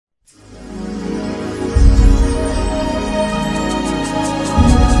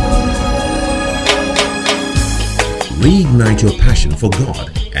reignite your passion for God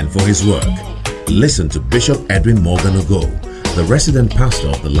and for His work. Listen to Bishop Edwin Morgan Ogo, the resident pastor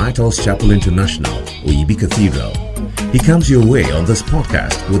of the Lighthouse Chapel International, Oyibi Cathedral. He comes your way on this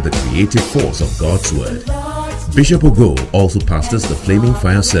podcast with the creative force of God's Word. Bishop Ogo also pastors the Flaming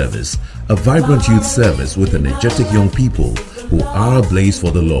Fire Service, a vibrant youth service with energetic young people who are ablaze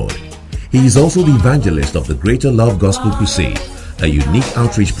for the Lord. He is also the evangelist of the Greater Love Gospel Crusade, a unique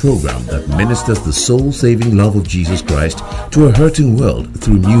outreach program that ministers the soul-saving love of Jesus Christ to a hurting world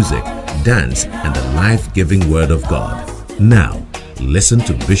through music, dance, and the life-giving Word of God. Now, listen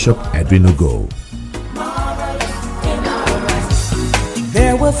to Bishop Edwin Ogo.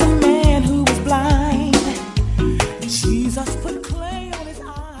 There was a man who was blind. Jesus put clay on his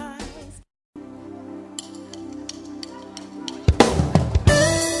eyes.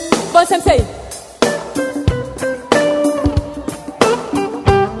 But some say,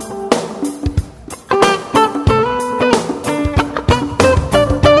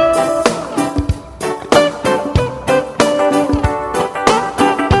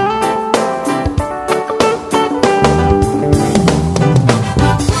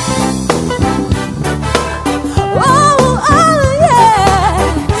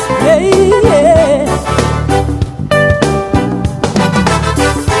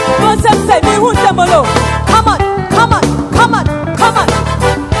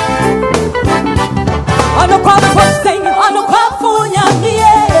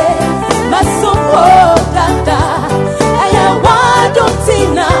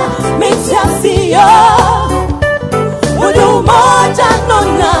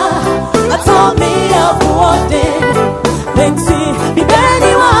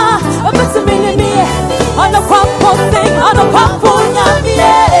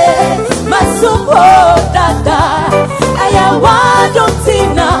 oh,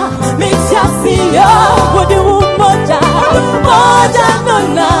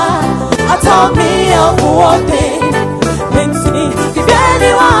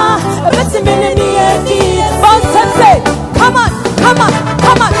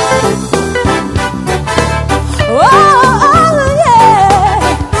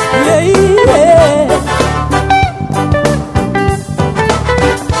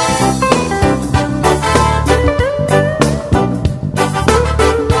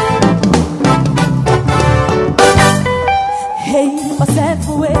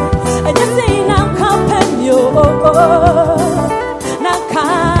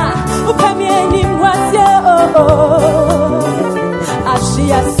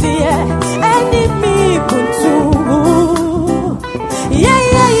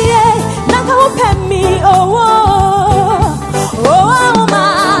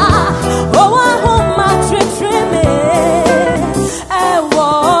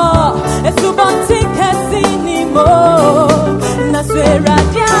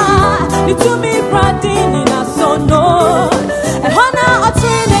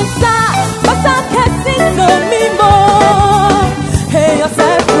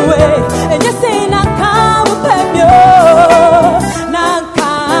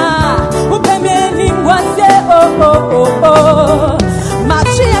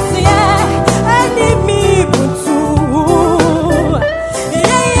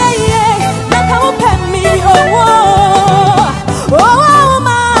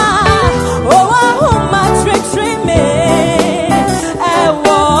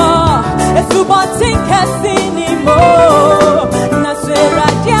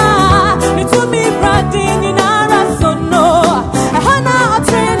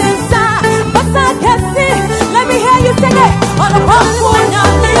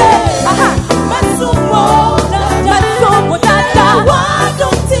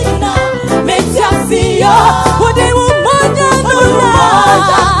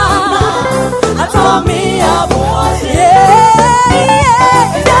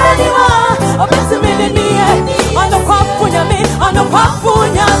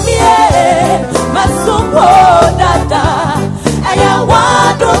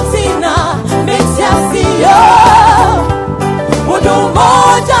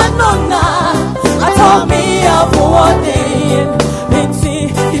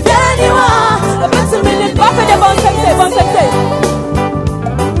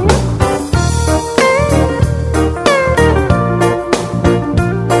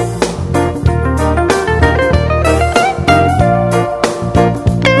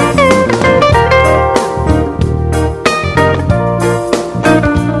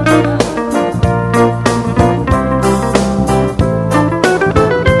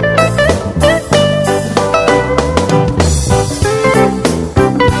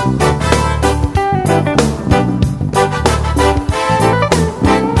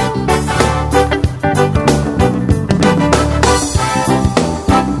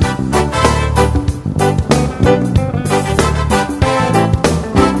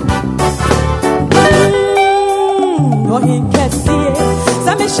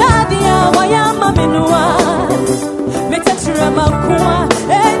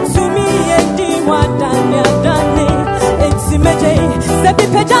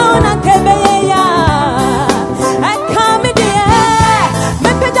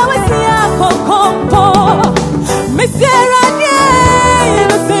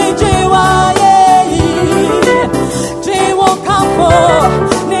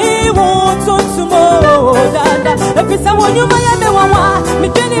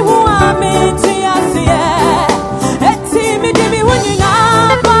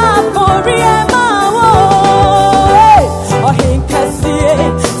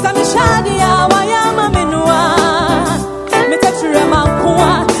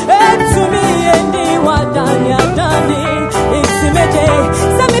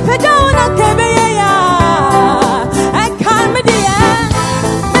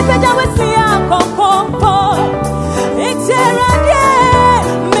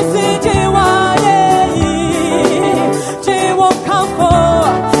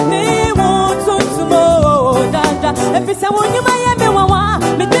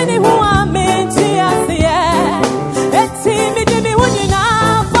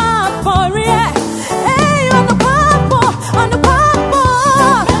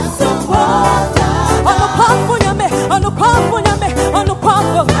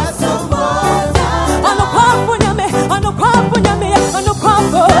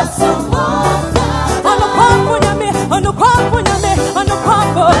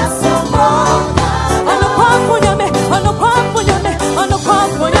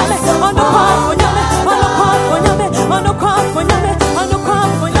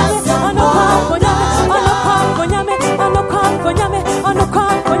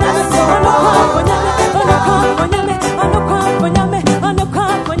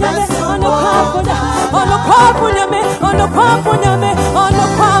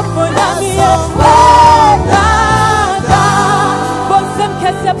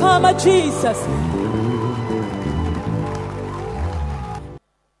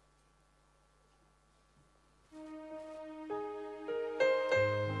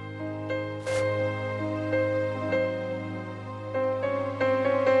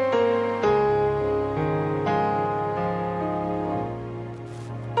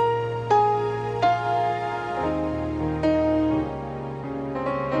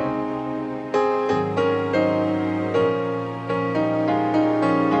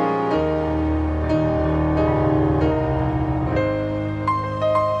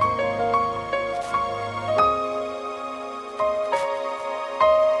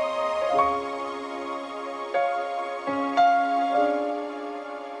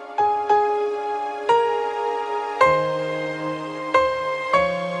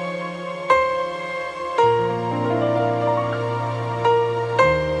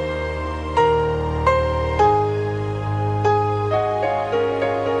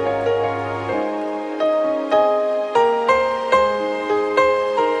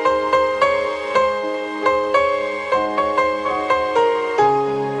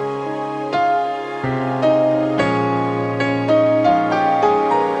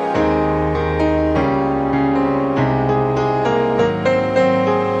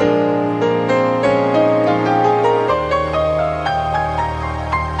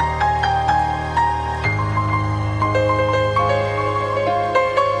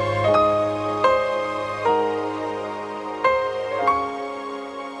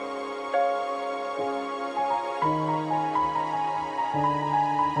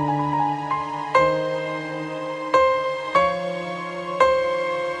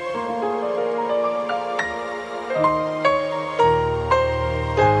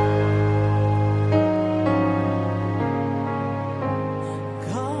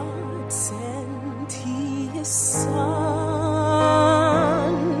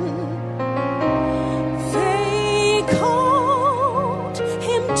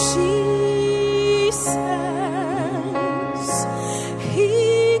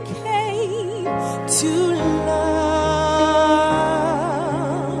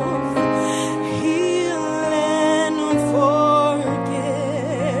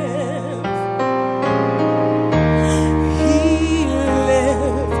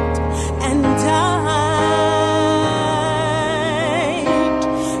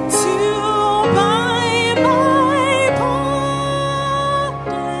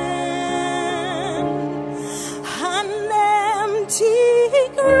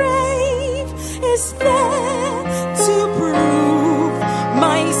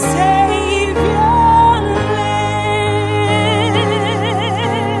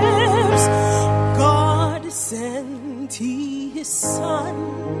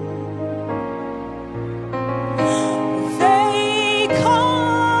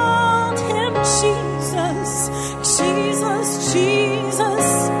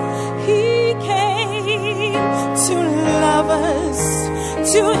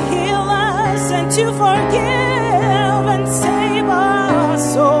 to heal us and to forgive and save our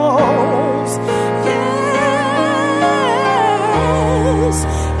souls. Yes,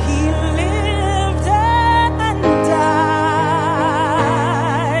 he lived and died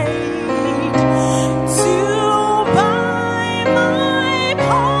to buy my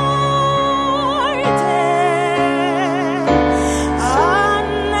pardon. An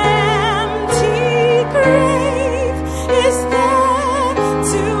empty grave is there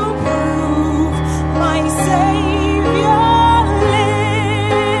to prove my Savior lives.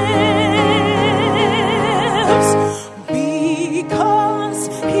 Because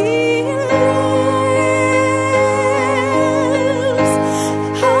he lives,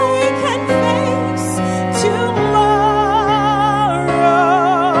 I can face tomorrow.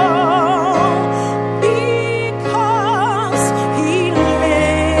 Because he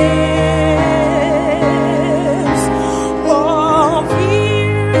lives, all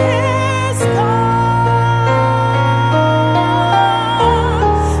fear is gone.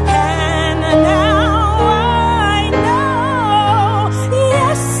 And now I know,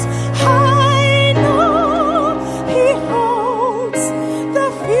 yes, I know he holds the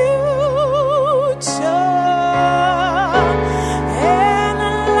future. And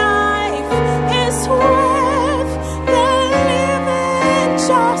life is worth the living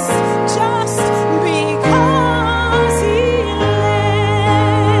just because he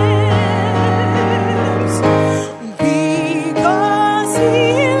lives. Because he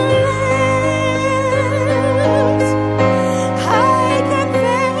lives, I can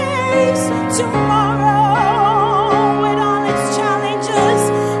face tomorrow with all its challenges.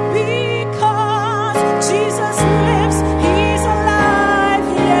 Because Jesus lives, he's alive,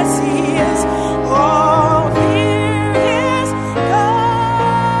 yes he is. All fear is gone,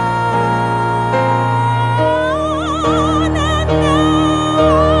 and now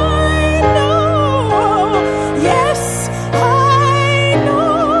I know, yes, I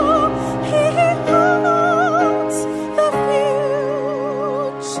know he holds the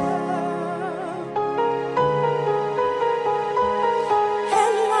future.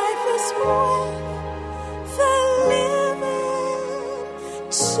 And life is worth the living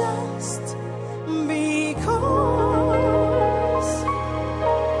just because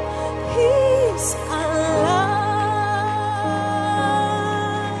he's alive.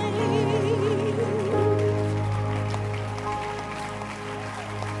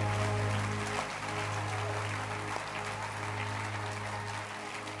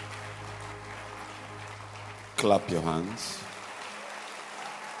 Clap your hands.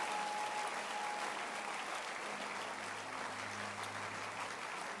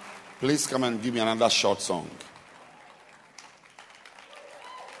 Please come and give me another short song.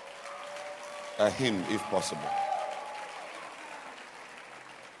 A hymn, if possible.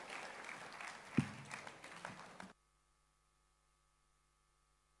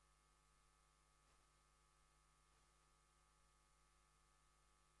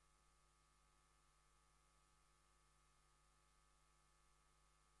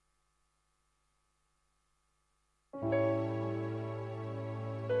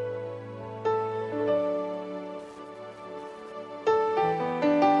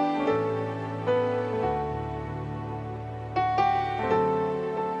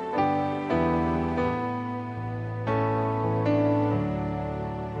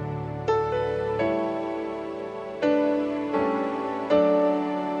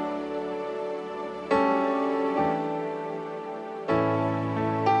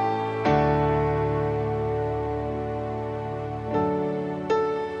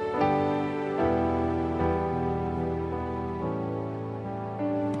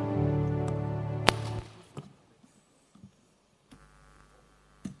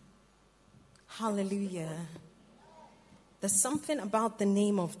 Hallelujah. There's something about the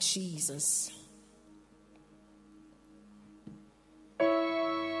name of Jesus.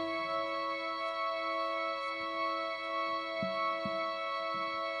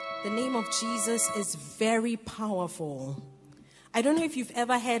 The name of Jesus is very powerful. I don't know if you've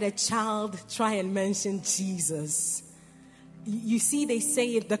ever heard a child try and mention Jesus. You see, they say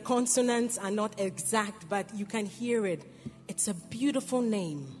it, the consonants are not exact, but you can hear it. It's a beautiful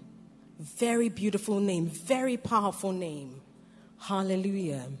name. Very beautiful name. Very powerful name.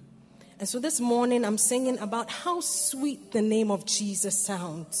 Hallelujah. And so this morning I'm singing about how sweet the name of Jesus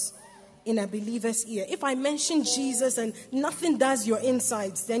sounds in a believer's ear. If I mention Jesus and nothing does your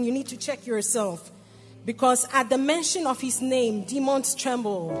insides, then you need to check yourself. Because at the mention of his name, demons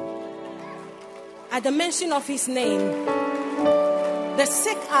tremble. At the mention of his name, the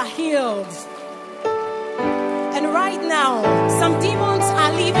sick are healed. And right now. Some demons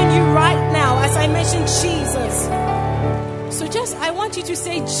are leaving you right now as I mentioned Jesus. So I want you to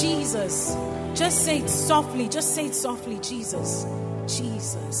say Jesus. Just say it softly. Just say it softly. Jesus.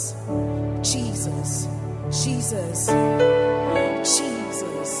 Jesus. Jesus. Jesus.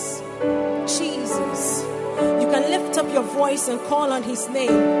 Jesus. Jesus. You can lift up your voice and call on his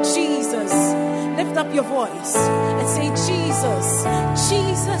name. Jesus. Lift up your voice and say Jesus.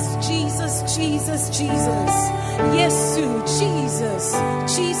 Jesus. Jesus. Jesus. Jesus. Yesu. Jesus.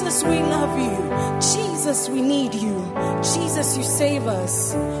 Jesus, we love you. Jesus, we need you. Jesus, you save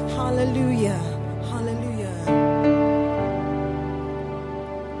us. Hallelujah. Hallelujah.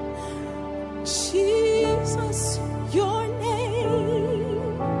 Jesus, your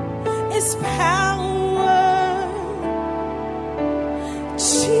name is power.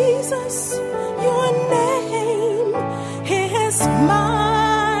 Jesus, your name is might.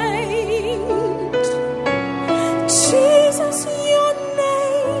 Jesus, your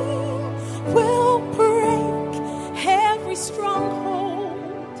name will break every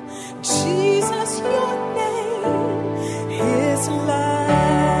stronghold. Jesus, your name is life.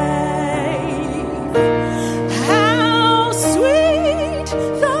 How sweet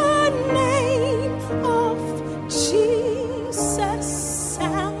the name of Jesus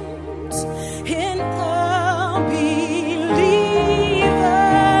sounds in a believer's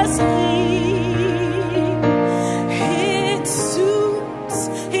ear. It soothes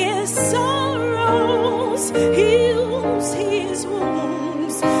his sorrows, heals his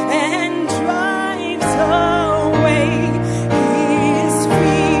wounds, and drives away his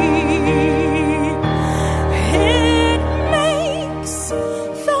fear. It makes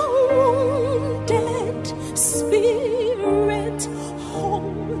the wounded spirit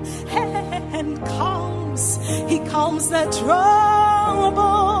whole and he calms the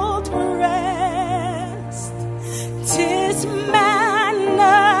troubled rest. 'Tis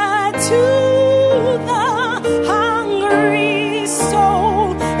manna to the hungry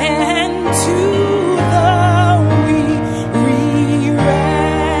soul and to the weary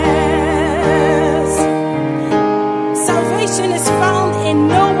rest. Salvation is found in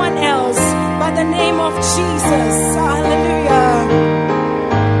no one else but the name of Jesus. Hallelujah.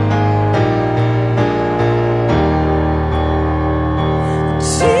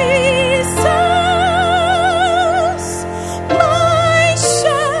 Jesus, my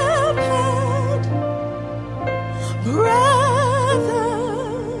shepherd, brother,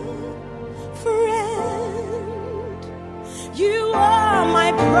 friend. You are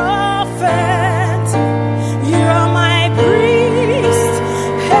my prophet. You are my priest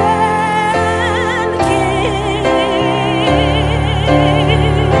and king.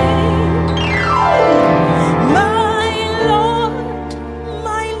 My Lord,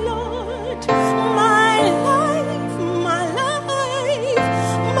 my Lord, my life, my life,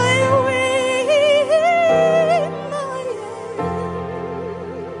 my way, my end.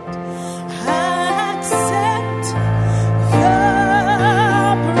 Accept the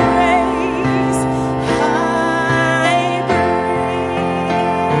praise I bring.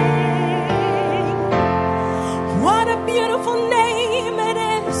 What a beautiful name it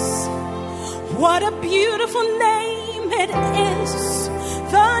is. What a beautiful name it is.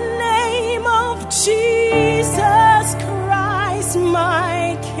 The name of Jesus Christ,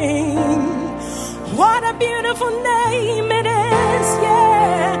 my King. What a beautiful name it is.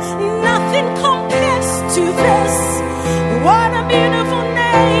 Yeah, nothing compares to this. What a beautiful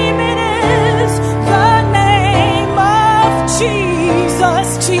name it is. The name of Jesus.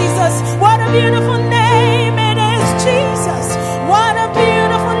 Jesus. What a beautiful name it is. Jesus. What a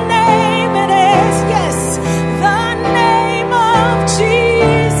beautiful name it is. Yes, the name of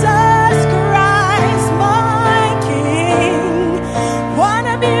Jesus Christ, my King. What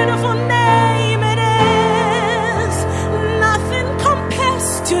a beautiful name it is. Nothing compares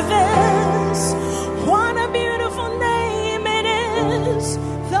to this. What a beautiful name it is.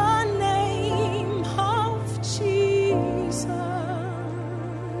 The name of Jesus.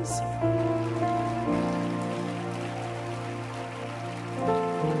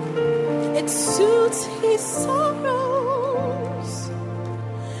 It soothes his sorrows,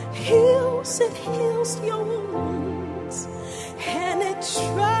 it heals your wounds, and it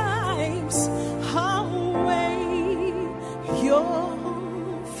drives away your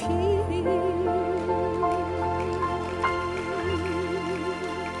fear.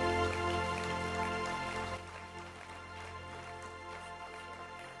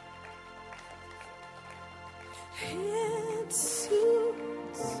 It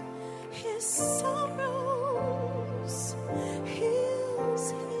soothes his sorrows, heals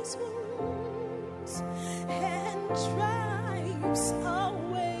his wounds, and drives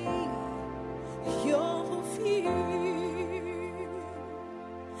away your fear.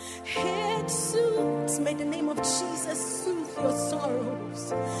 It soothes. May the name of Jesus soothe your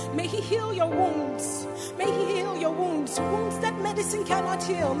sorrows. May He heal your wounds. May He heal your wounds. Wounds that medicine cannot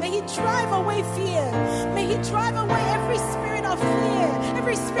heal. May He drive away fear. May He drive away every spirit of fear,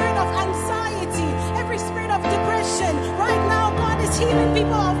 every spirit of anxiety, every spirit of depression. Right now, God is healing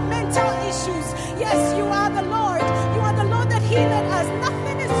people of mental issues. Yes, you are the Lord. You are the Lord that healeth us.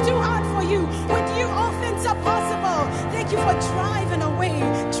 Nothing is too hard for you. With you, all things are possible. Thank you for driving away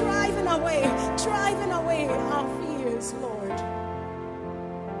our fears, Lord.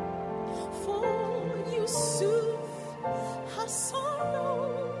 For you soothe our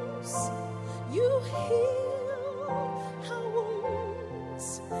sorrows. You heal our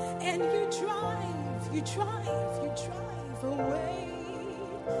wounds. And you drive away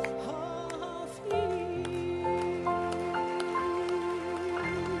our fear.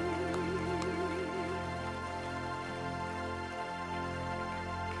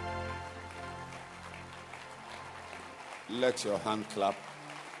 Let your hand clap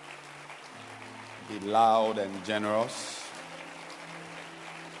be loud and generous.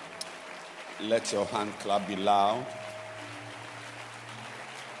 Let your hand clap be loud.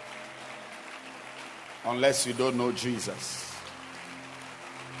 Unless you don't know Jesus.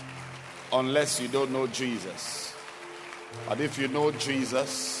 Unless you don't know Jesus. But if you know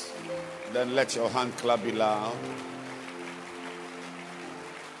Jesus, then let your hand clap be loud.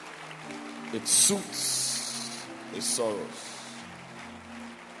 It suits his sorrows.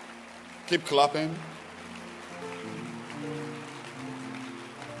 Keep clapping.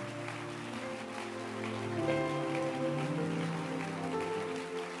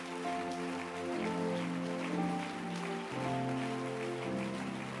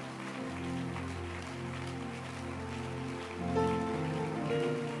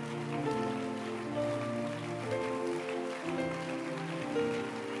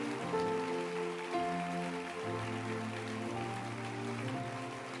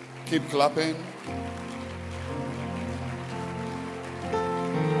 Keep clapping.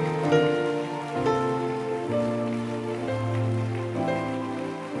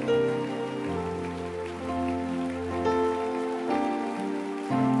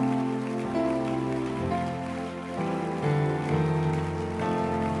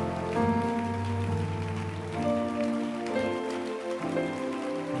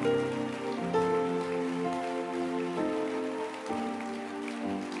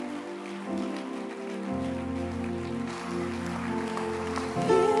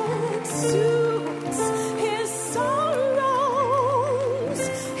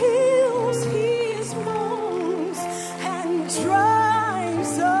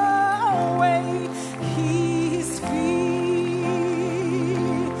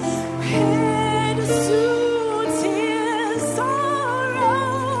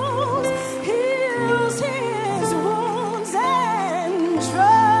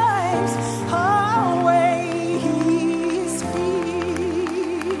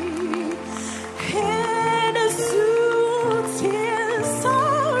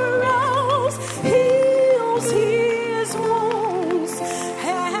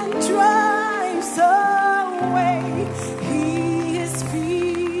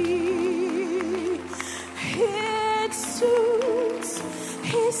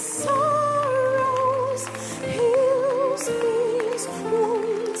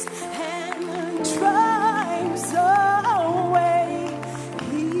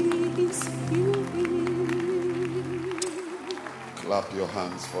 Clap your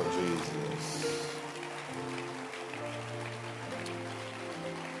hands for Jesus.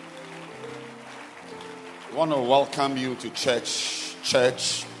 I want to welcome you to church. I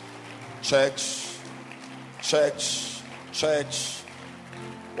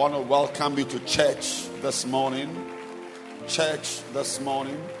want to welcome you to church this morning.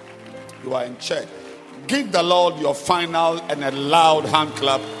 You are in church. Give the Lord your final and a loud hand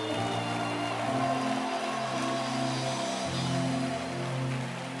clap.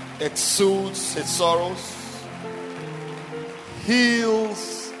 It soothes his sorrows,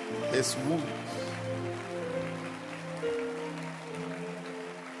 heals his wounds.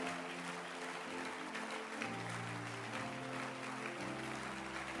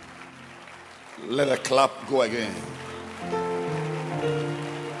 Let the clap go again.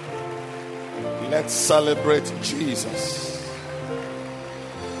 Let's celebrate Jesus.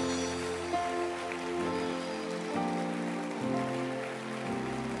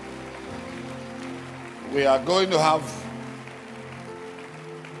 We are going to have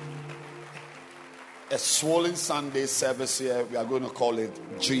a swollen Sunday service here. We are going to call it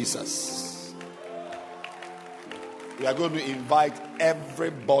Jesus. We are going to invite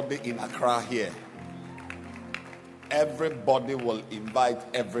everybody in Accra here. Everybody will invite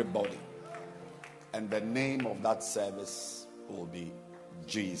everybody. And the name of that service will be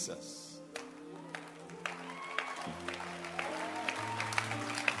Jesus.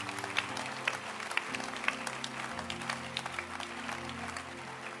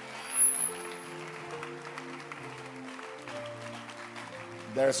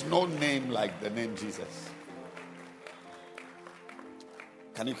 There's no name like the name Jesus.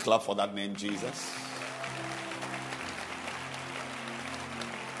 Can you clap for that name, Jesus?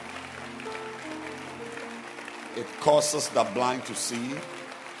 It causes the blind to see,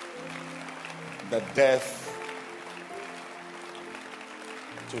 the deaf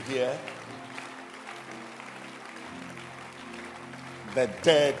to hear, the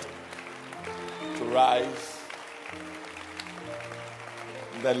dead to rise,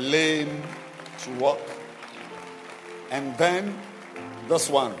 the lame to walk, and then this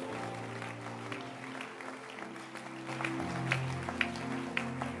one.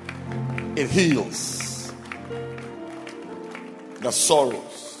 It heals the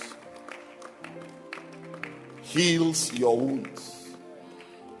sorrows, heals your wounds.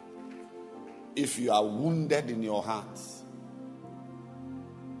 If you are wounded in your heart,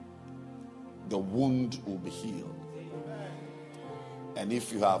 the wound will be healed. And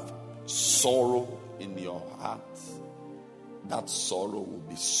if you have sorrow in your heart, that sorrow will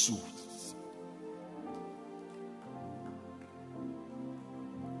be soothed.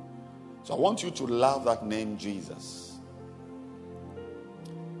 So I want you to love that name Jesus.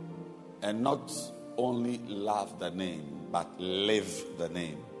 And not only love the name, but live the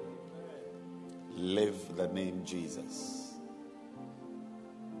name. Live the name Jesus.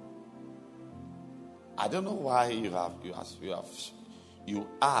 I don't know why you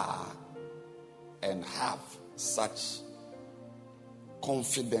are and have such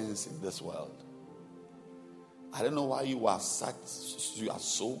confidence in this world. I don't know why you are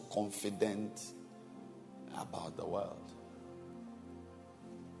so confident about the world.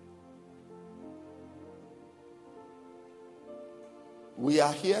 We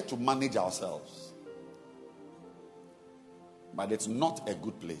are here to manage ourselves. But it's not a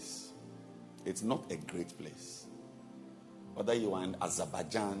good place. It's not a great place. Whether you are in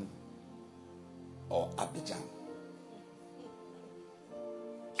Azerbaijan or Abidjan,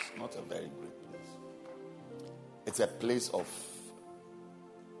 it's not a very great place. It's a place of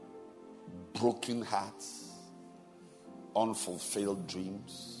broken hearts, unfulfilled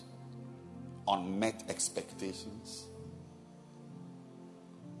dreams, unmet expectations.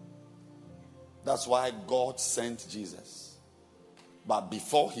 That's why God sent Jesus. But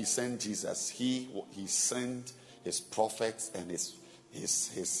before he sent Jesus, he sent his prophets and his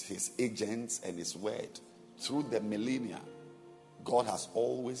agents and his word. Through the millennia, God has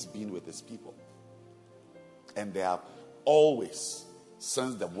always been with his people. And they have always,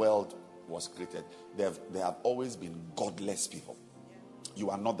 since the world was created, they have always been godless people.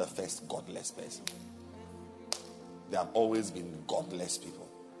 You are not the first godless person. They have always been godless people.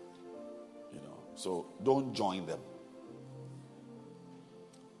 You know, so don't join them.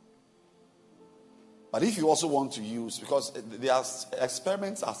 But if you also want to use, because their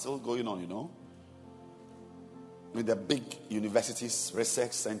experiments are still going on, you know, with the big universities,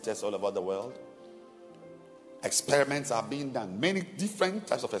 research centers all over the world, experiments are being done, many different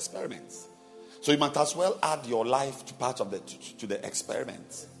types of experiments. So you might as well add your life to part of to the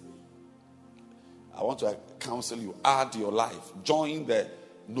experiments. I want to counsel you, add your life, join the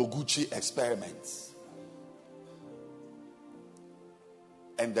Noguchi experiments.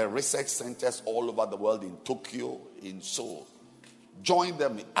 And the research centers all over the world, in Tokyo, in Seoul. Join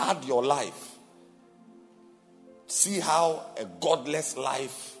them, add your life. See how a godless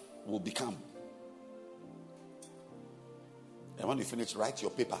life will become. And when you finish, write your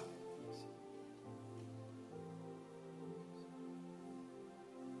paper.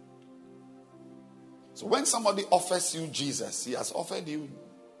 So when somebody offers you Jesus, he has offered you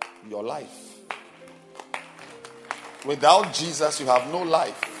your life. Without Jesus, you have no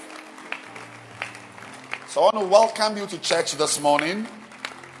life. So I want to welcome you to church this morning.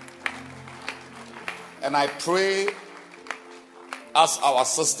 And I pray, as our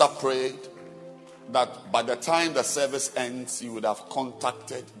sister prayed, that by the time the service ends, you would have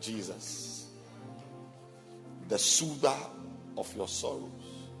contacted Jesus, the soother of your sorrows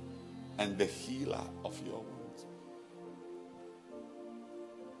and the healer of your wounds.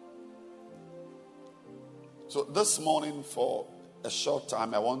 So this morning, for a short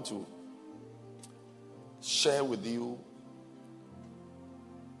time, I want to share with you.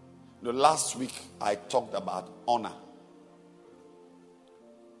 The last week I talked about honor.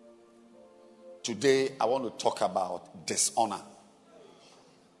 Today I want to talk about dishonor.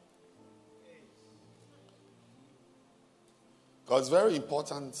 Because it's very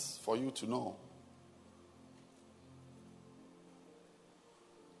important for you to know.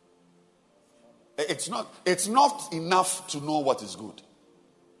 It's not enough to know what is good.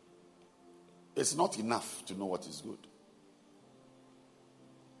 It's not enough to know what is good.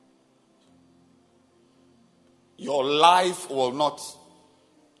 Your life will not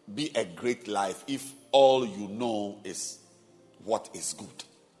be a great life if all you know is what is good.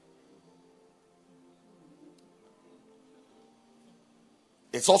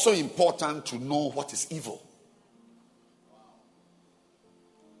 It's also important to know what is evil.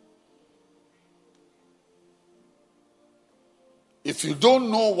 If you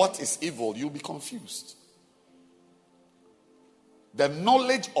don't know what is evil, you'll be confused. The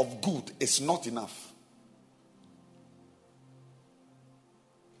knowledge of good is not enough.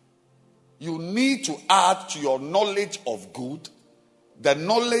 You need to add to your knowledge of good the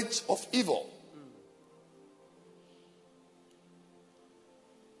knowledge of evil.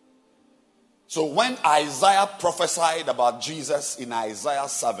 So when Isaiah prophesied about Jesus in Isaiah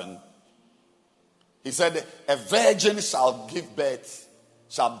 7, he said, a virgin shall give birth,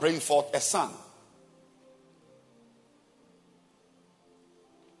 shall bring forth a son.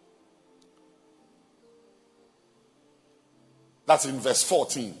 That's in verse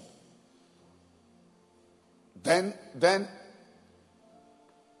 14. Then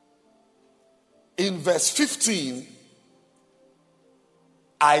in verse 15,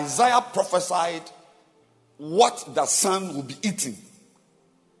 Isaiah prophesied what the son will be eating.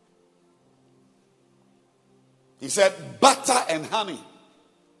 He said, butter and honey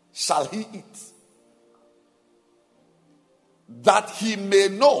shall he eat, that he may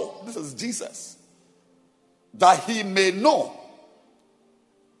know, this is Jesus, that he may know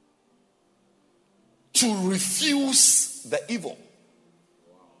to refuse the evil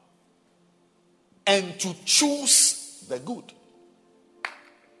and to choose the good.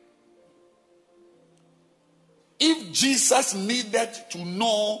 If Jesus needed to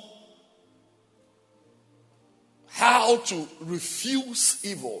know how to refuse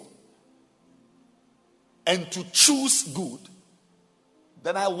evil and to choose good,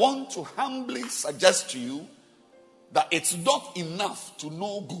 then I want to humbly suggest to you that it's not enough to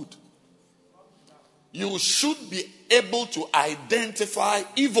know good. You should be able to identify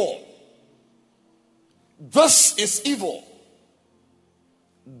evil. This is evil.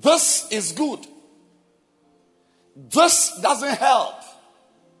 This is good. This doesn't help.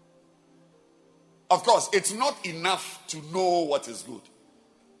 Of course, it's not enough to know what is good.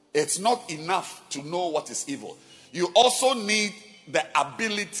 It's not enough to know what is evil. You also need the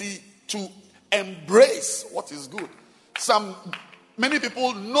ability to embrace what is good. Many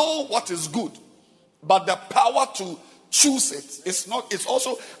people know what is good, but the power to choose it is not. It's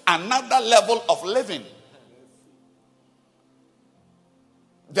also another level of living.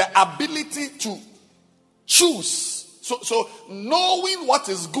 The ability to choose. So knowing what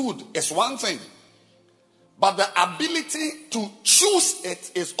is good is one thing. But the ability to choose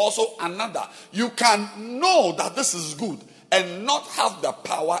it is also another. You can know that this is good and not have the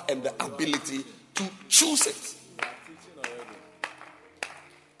power and the ability to choose it.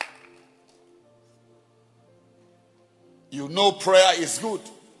 You know prayer is good,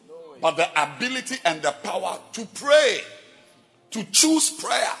 but the ability and the power to pray, to choose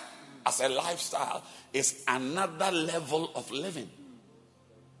prayer as a lifestyle is another level of living.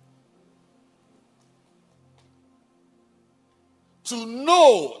 To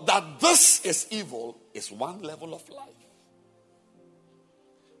know that this is evil is one level of life.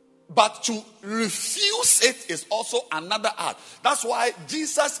 But to refuse it is also another art. That's why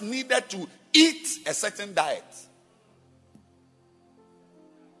Jesus needed to eat a certain diet.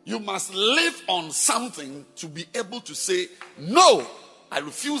 You must live on something to be able to say, no, I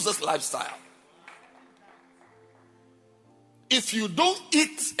refuse this lifestyle. If you don't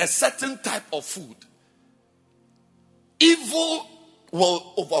eat a certain type of food, evil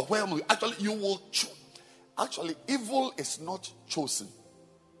will overwhelm you. Actually, you will choose. Actually, evil is not chosen.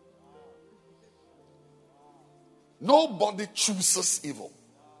 Nobody chooses evil.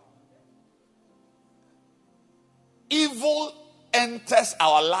 Evil enters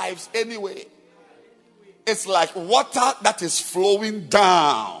our lives anyway. It's like water that is flowing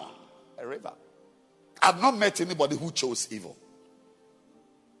down a river. I've not met anybody who chose evil.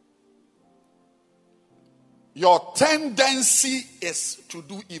 Your tendency is to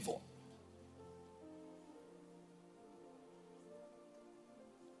do evil.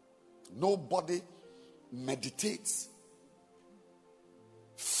 Nobody meditates,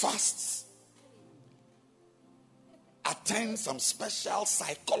 fasts, attends some special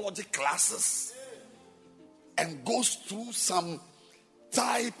psychology classes, and goes through some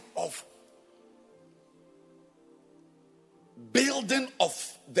type of building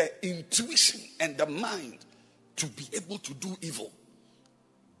of the intuition and the mind to be able to do evil.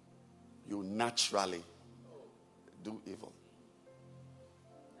 You naturally do evil.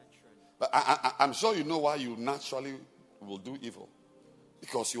 But I'm sure you know why you naturally will do evil.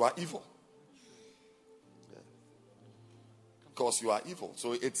 Because you are evil. Yeah. Because you are evil.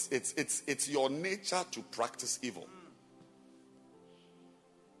 So it's your nature to practice evil.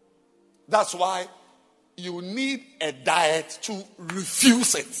 That's why you need a diet to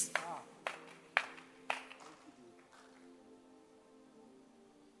refuse it.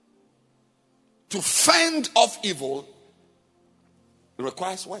 To fend off evil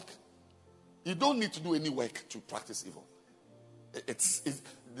requires work. You don't need to do any work to practice evil. It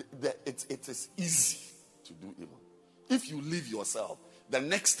is easy to do evil. If you leave yourself, the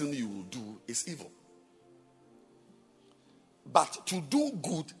next thing you will do is evil. But to do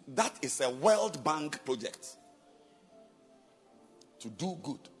good, that is a World Bank project. To do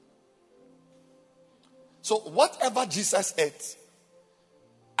good. So whatever Jesus ate,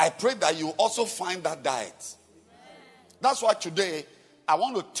 I pray that you also find that diet. That's why today I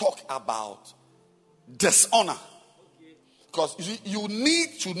want to talk about dishonor. Because you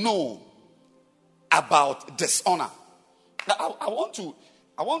need to know about dishonor. Now, I want to,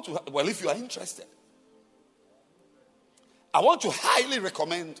 well, if you are interested, I want to highly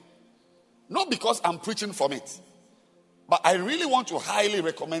recommend, not because I'm preaching from it, but I really want to highly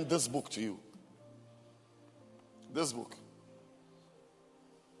recommend this book to you. This book.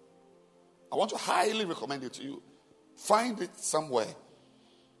 I want to highly recommend it to you. Find it somewhere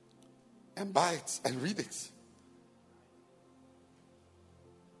and buy it and read it.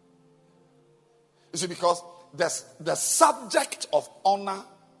 You see, because there's the subject of honor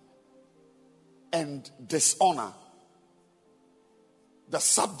and dishonor. The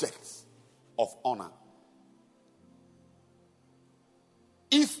subject of honor,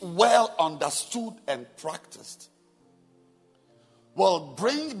 if well understood and practiced, will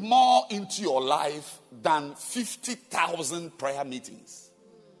bring more into your life than 50,000 prayer meetings.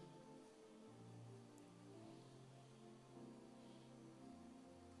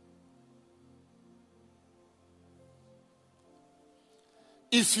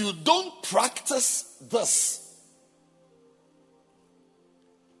 If you don't practice this,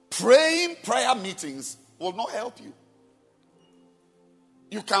 praying prayer meetings will not help you.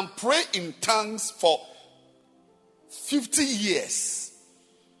 You can pray in tongues for 50 years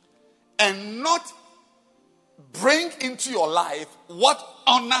and not bring into your life what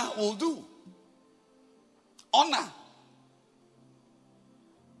honor will do. Honor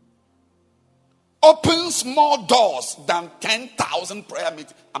opens more doors than 10,000 prayer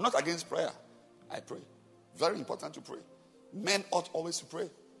meetings. I'm not against prayer. I pray. Very important to pray. Men ought always to pray.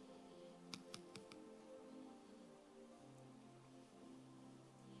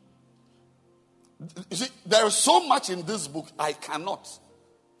 You see, there is so much in this book, I cannot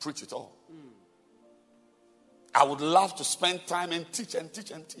preach it all. I would love to spend time and teach and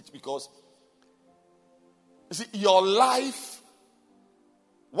teach and teach, because you see, your life,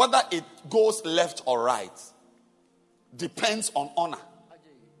 whether it goes left or right, depends on honor.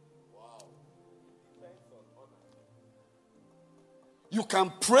 You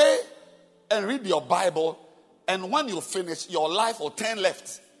can pray and read your Bible, and when you finish, your life will turn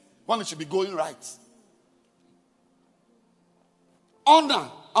left when it should be going right. Honor,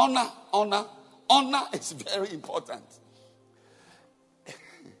 honor, honor. Honor is very important.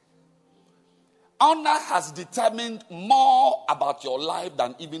 Honor has determined more about your life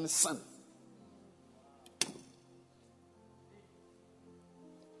than even sin.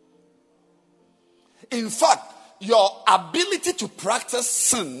 In fact, your ability to practice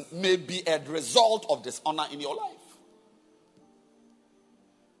sin may be a result of dishonor in your life.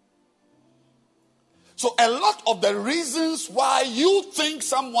 So a lot of the reasons why you think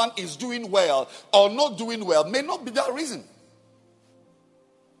someone is doing well or not doing well may not be that reason.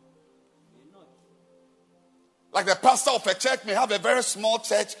 Like the pastor of a church may have a very small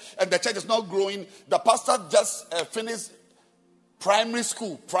church and the church is not growing. The pastor just finished primary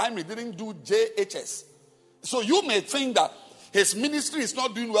school. Primary, didn't do JHS. So you may think that his ministry is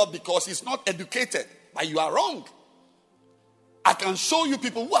not doing well because he's not educated. But you are wrong. I can show you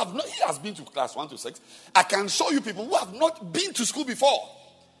people who have not, he has been to class 1 to 6. I can show you people who have not been to school before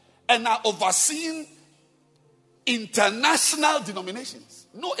and are overseeing international denominations.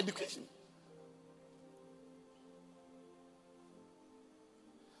 No education.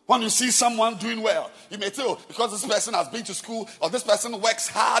 When you see someone doing well, you may say, oh, because this person has been to school, or this person works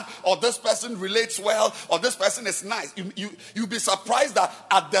hard, or this person relates well, or this person is nice. You'll be surprised that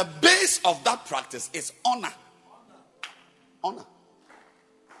at the base of that practice is honor. Honor.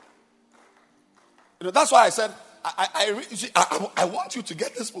 You know, that's why I said, I want you to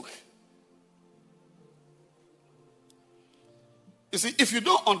get this book. You see, if you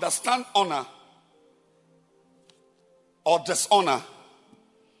don't understand honor or dishonor,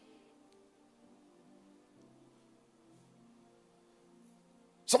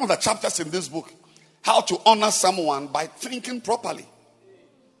 some of the chapters in this book, how to honor someone by thinking properly.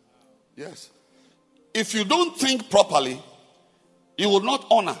 Yes. If you don't think properly, you will not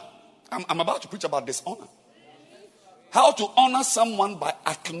honor. I'm about to preach about dishonor. How to honor someone by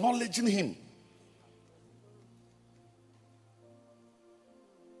acknowledging him.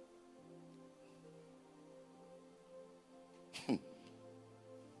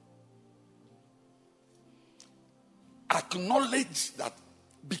 Acknowledge that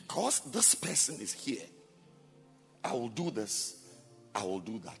because this person is here, I will do this, I will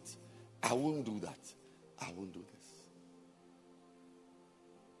do that. I won't do that, I won't do this.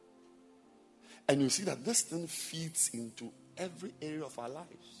 And you see that this thing feeds into every area of our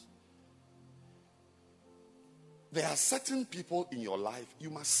lives. There are certain people in your life,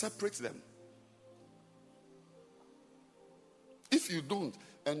 you must separate them. If you don't,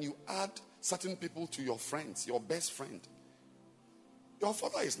 and you add certain people to your friends, your best friend, your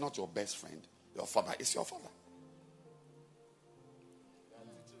father is not your best friend. Your father is your father.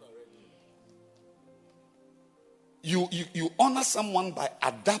 You honor someone by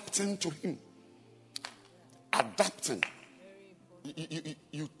adapting to him. Adapting.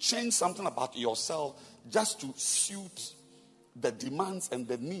 You change something about yourself just to suit the demands and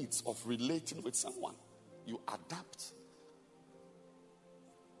the needs of relating with someone. You adapt.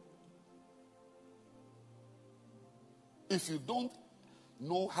 If you don't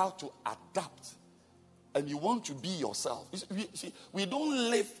know how to adapt and you want to be yourself, we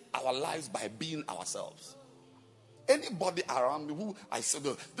don't live our lives by being ourselves. Anybody around me who I said,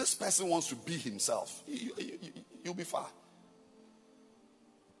 this person wants to be himself, you'll be far.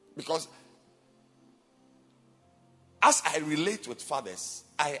 Because as I relate with fathers,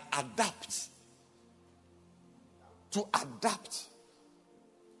 I adapt. To adapt.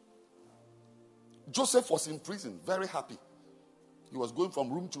 Joseph was in prison, very happy. He was going from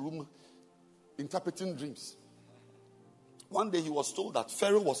room to room, interpreting dreams. One day he was told that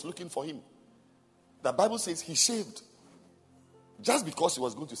Pharaoh was looking for him. The Bible says he shaved. Just because he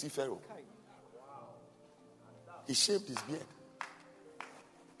was going to see Pharaoh. He shaved his beard.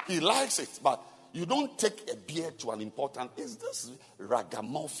 He likes it, but you don't take a beard to an important. Is this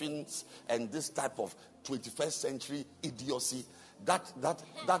ragamuffins and this type of 21st century idiocy that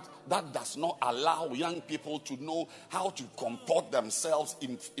does not allow young people to know how to comport themselves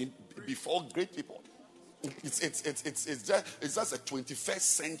in before great people? It's just a 21st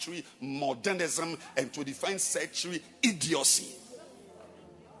century modernism and 21st century idiocy.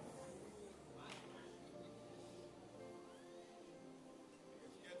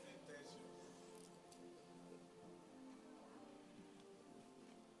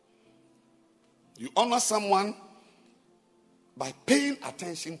 You honor someone by paying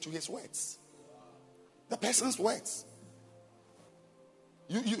attention to his words. The person's words.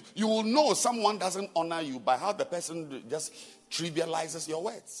 You will know someone doesn't honor you by how the person just trivializes your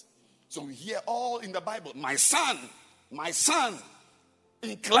words. So we hear all in the Bible, my son,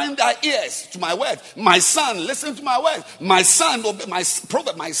 incline thy ears to my word. My son, listen to my word. My son, obey my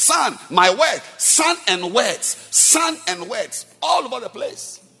prophet, my son, my word. Son and words, all over the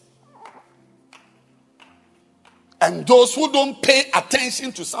place. And those who don't pay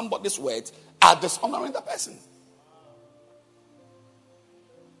attention to somebody's words are dishonoring the person.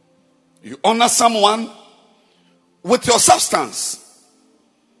 You honor someone with your substance.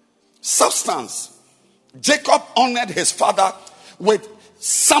 Substance. Jacob honored his father with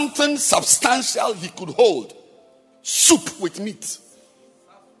something substantial he could hold. Soup with meat.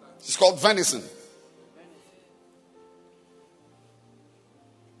 It's called venison.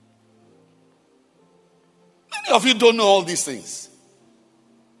 Many of you don't know all these things.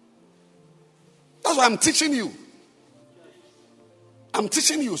 That's why I'm teaching you. I'm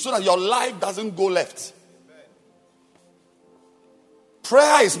teaching you so that your life doesn't go left.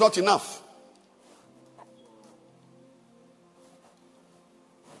 Prayer is not enough.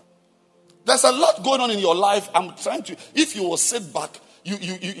 There's a lot going on in your life. I'm trying to, if you will sit back,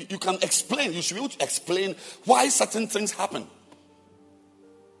 you can explain. You should be able to explain why certain things happen.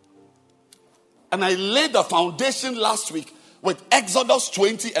 And I laid the foundation last week with Exodus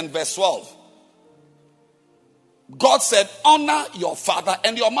 20 and verse 12. God said, honor your father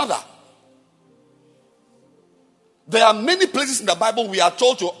and your mother. There are many places in the Bible we are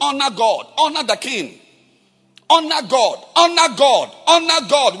told to honor God, honor the king. Honor God, honor God, honor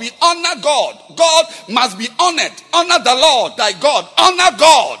God. We honor God. God must be honored. Honor the Lord, thy God. Honor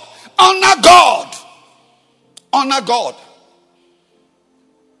God, honor God, honor God.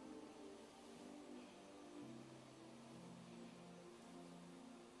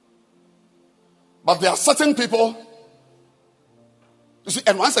 But there are certain people, you see,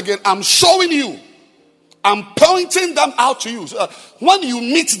 and once again, I'm showing you, I'm pointing them out to you. So when you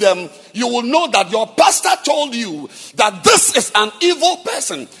meet them, you will know that your pastor told you that this is an evil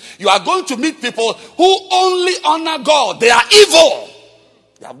person. You are going to meet people who only honor God. They are evil.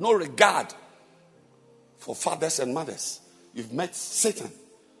 They have no regard for fathers and mothers. You've met Satan.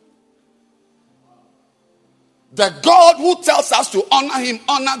 The God who tells us to honor him,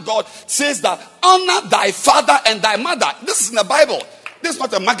 honor God, says that honor thy father and thy mother. This is in the Bible. This is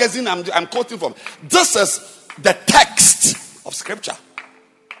not a magazine I'm quoting from. This is the text of scripture.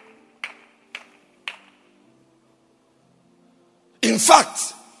 In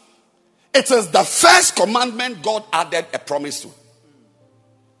fact, it is the first commandment God added a promise to.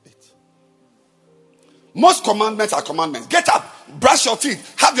 Most commandments are commandments. Get up, brush your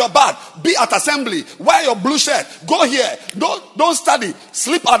teeth, have your bath, be at assembly, wear your blue shirt, go here, don't study,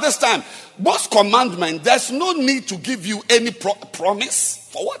 sleep at this time. Most commandments, there's no need to give you any promise.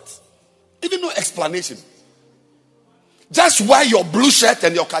 For what? Even no explanation. Just wear your blue shirt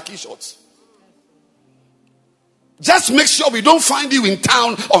and your khaki shorts. Just make sure we don't find you in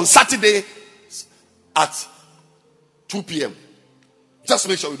town on Saturday at 2 p.m. Just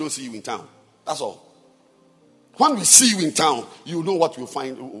make sure we don't see you in town. That's all. When we see you in town, you know what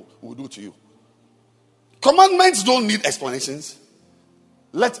we'll do to you. Commandments don't need explanations,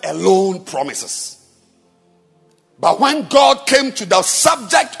 let alone promises. But when God came to the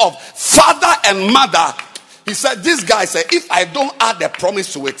subject of father and mother, he said, this guy said, if I don't add a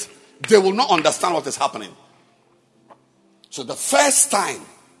promise to it, they will not understand what is happening. So the first time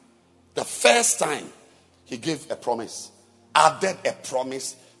he gave a promise, added a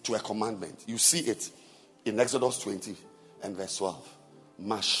promise to a commandment. You see it in Exodus 20 and verse 12.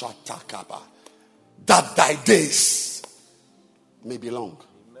 Mashatakaba. That thy days may be long.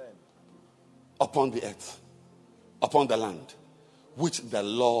 Amen. Upon the earth, upon the land, which the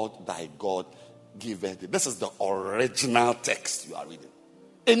Lord thy God giveth thee. This is the original text you are reading.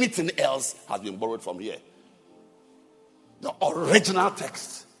 Anything else has been borrowed from here. The original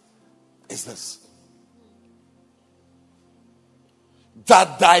text is this.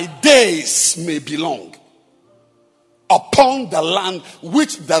 That thy days may be long upon the land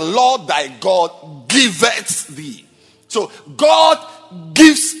which the Lord thy God giveth thee. So God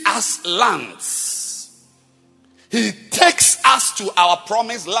gives us lands. He takes us to our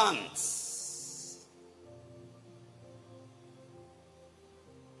promised lands.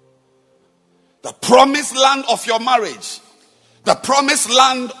 The promised land of your marriage. The promised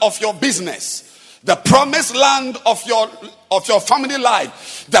land of your business. The promised land of your family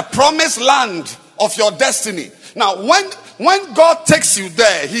life. The promised land of your destiny. Now, when God takes you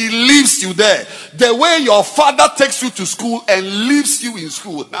there, he leaves you there. The way your father takes you to school and leaves you in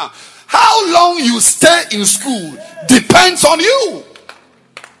school. Now, how long you stay in school depends on you.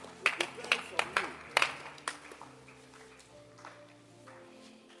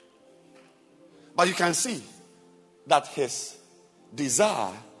 But you can see that his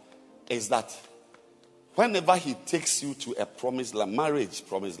desire is that whenever he takes you to a promised land, marriage,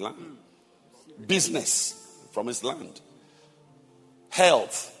 promised land, business, promised land,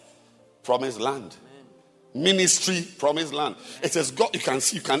 health, promised land, ministry, promised land. It is God.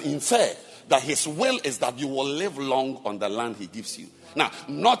 You can infer that his will is that you will live long on the land he gives you. Now,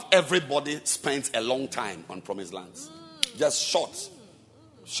 not everybody spends a long time on promised lands. Just short.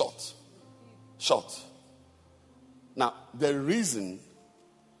 Now, the reason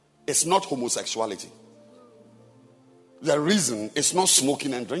is not homosexuality. The reason is not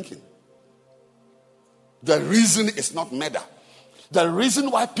smoking and drinking. The reason is not murder. The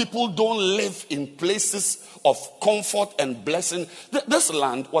reason why people don't live in places of comfort and blessing. This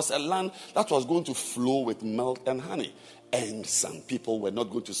land was a land that was going to flow with milk and honey. And some people were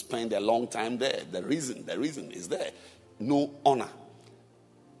not going to spend a long time there. The reason is there. No honor.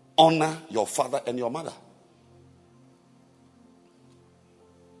 Honor your father and your mother.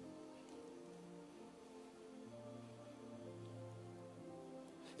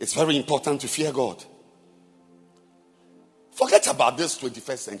 It's very important to fear God. Forget about this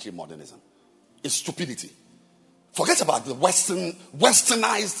 21st century modernism. It's stupidity. Forget about the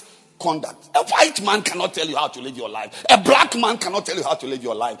westernized conduct. A white man cannot tell you how to live your life. A black man cannot tell you how to live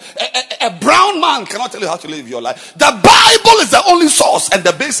your life. A brown man cannot tell you how to live your life. The Bible is the only source and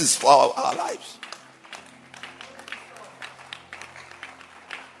the basis for our lives.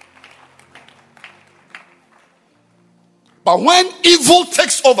 But when evil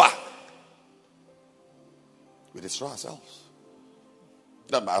takes over, we destroy ourselves.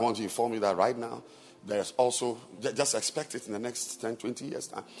 I want to inform you that right now, there's also, just expect it in the next 10, 20 years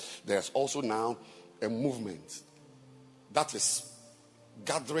time, there's also now a movement that is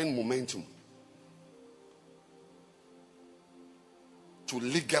gathering momentum to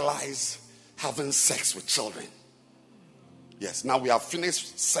legalize having sex with children. Yes, now we have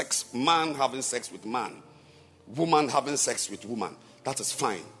finished sex, man having sex with man, woman having sex with woman. That is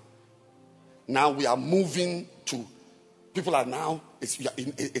fine. Now we are moving to, people are now, it's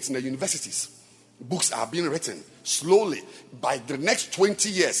in the universities. Books are being written slowly. By the next 20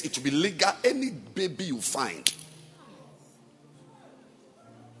 years, it will be legal. Any baby you find.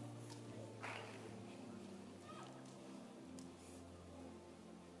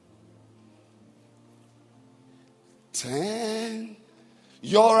 Turn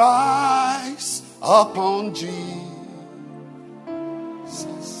your eyes upon Jesus.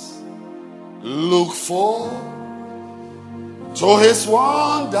 Look forward to his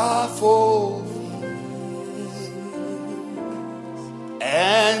wonderful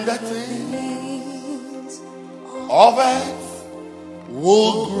and the things of earth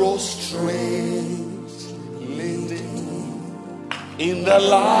will grow strangely dim in the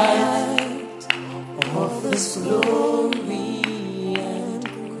light of his glory and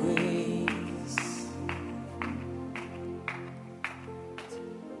grace.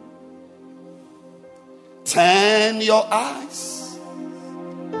 Turn your eyes.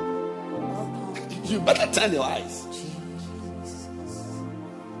 You better turn your eyes.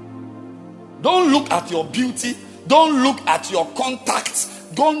 Don't look at your beauty. Don't look at your contacts.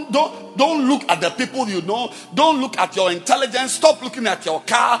 Don't look at the people you know. Don't look at your intelligence. Stop looking at your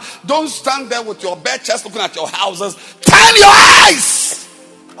car. Don't stand there with your bare chest looking at your houses. Turn your eyes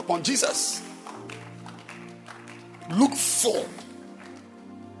upon Jesus. Look forward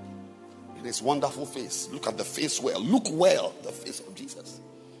in his wonderful face. Look at the face well. Look well, the face of Jesus.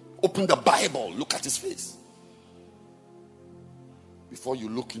 Open the Bible. Look at his face. Before you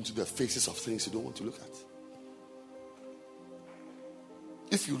look into the faces of things you don't want to look at.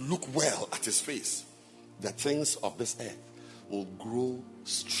 If you look well at his face, the things of this earth will grow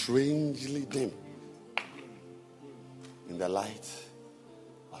strangely dim in the light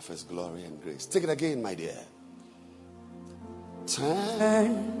of his glory and grace. Take it again, my dear.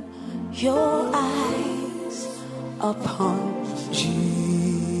 Turn your eyes upon Jesus.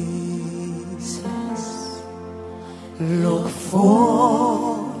 Look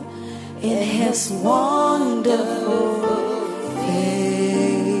for in his wonderful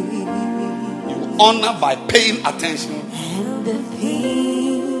face. You honor by paying attention. And the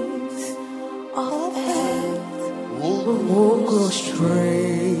things of earth will grow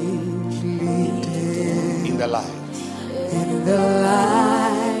strangely dim In the light. in the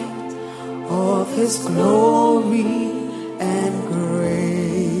light of his glory and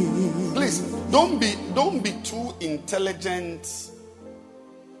grace. Please, don't be too intelligent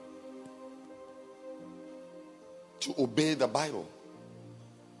to obey the Bible.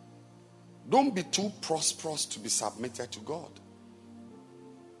 Don't be too prosperous to be submitted to God.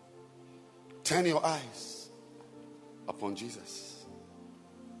 Turn your eyes upon Jesus.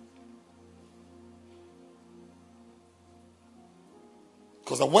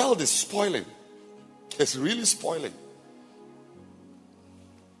 Because the world is spoiling. It's really spoiling.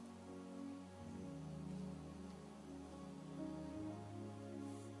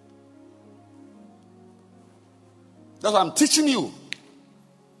 That's what I'm teaching you.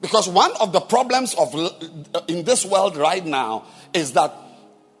 Because one of the problems in this world right now is that,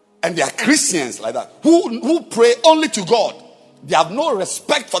 and there are Christians like that, who pray only to God. They have no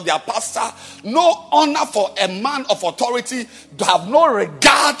respect for their pastor, no honor for a man of authority, they have no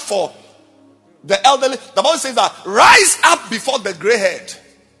regard for the elderly. The Bible says that rise up before the gray head.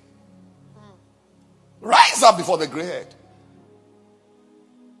 Rise up before the gray head.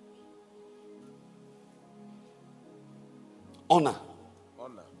 Honor.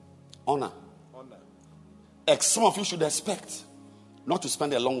 Some of you should expect not to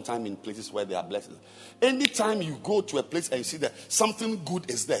spend a long time in places where there are blessings. Anytime you go to a place and you see that something good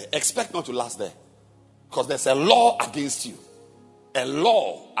is there, expect not to last there. Because there's a law against you. A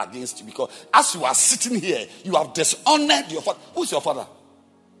law against you. Because as you are sitting here, you have dishonored your father. Who's your father?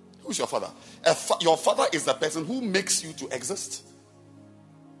 Who's your father? Your father is the person who makes you to exist.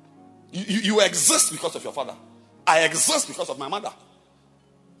 You exist because of your father. I exist because of my mother.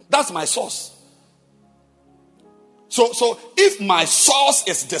 That's my source. So if my source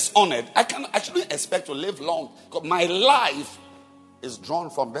is dishonored, I shouldn't expect to live long, because my life is drawn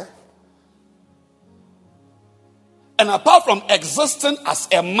from there. And apart from existing as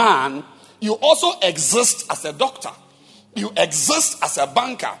a man, you also exist as a doctor. You exist as a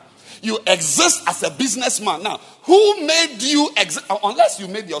banker. You exist as a businessman. Now, who made you exist? Unless you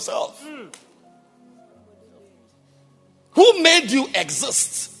made yourself. Who made you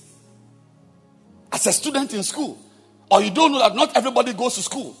exist? As a student in school. Or you don't know that not everybody goes to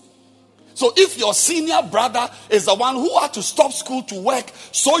school. So if your senior brother is the one who had to stop school to work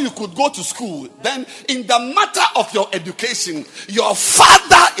so you could go to school, then in the matter of your education, your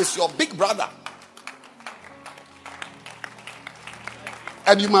father is your big brother.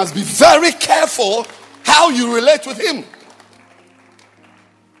 And you must be very careful how you relate with him.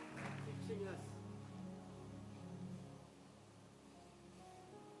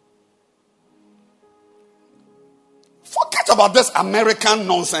 Forget about this American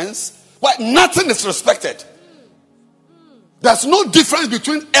nonsense where nothing is respected. There's no difference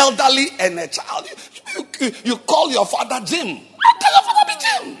between elderly and a child. You call your father Jim. How can your father be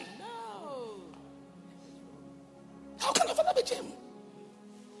Jim? How can your father be Jim?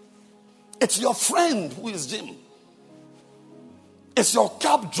 It's your friend who is Jim. It's your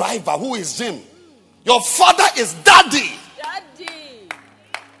cab driver who is Jim. Your father is Daddy. Daddy.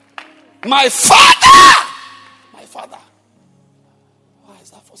 My father. My father. Why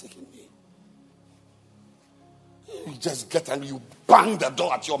is that forsaking me? You just get and you bang the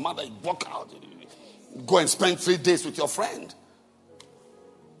door at your mother. You walk out. You go and spend 3 days with your friend.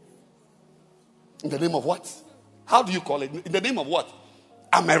 In the name of what? How do you call it? In the name of what?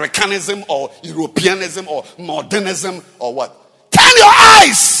 Americanism or Europeanism or modernism or what? Turn your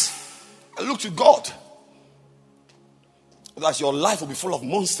eyes and look to God. Otherwise your life will be full of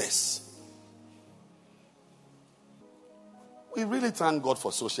monsters. We really thank God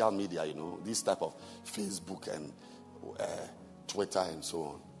for social media, this type of Facebook and Twitter and so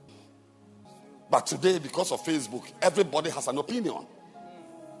on. But today, because of Facebook, everybody has an opinion.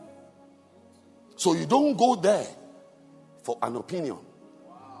 So you don't go there for an opinion.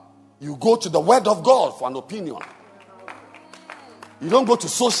 You go to the Word of God for an opinion. You don't go to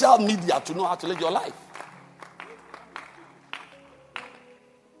social media to know how to live your life.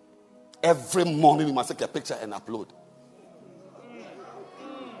 Every morning you must take a picture and upload.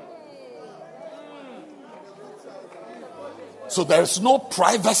 So there is no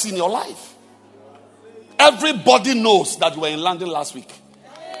privacy in your life. Everybody knows that you were in London last week.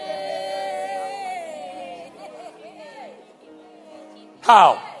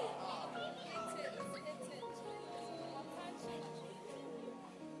 How?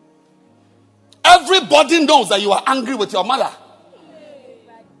 Everybody knows that you are angry with your mother.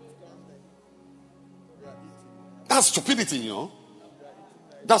 That's stupidity,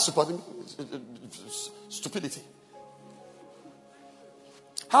 That's stupidity.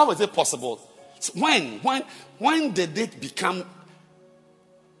 How is it possible? When did it become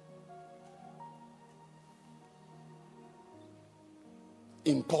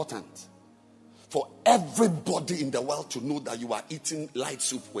important for everybody in the world to know that you are eating light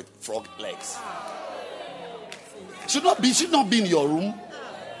soup with frog legs? Should not be in your room.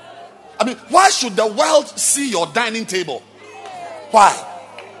 I mean, why should the world see your dining table? Why?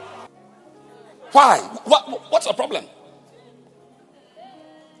 What's the problem?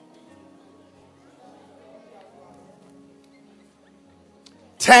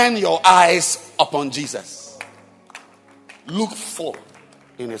 Turn your eyes upon Jesus. Look full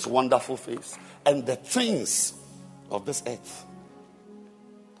in his wonderful face, and the things of this earth,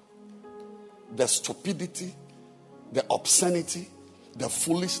 the stupidity, the obscenity, the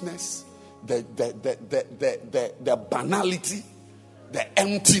foolishness, the banality, the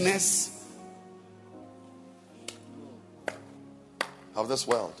emptiness of this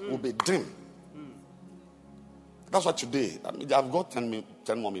world will be dim. That's why today, I've got 10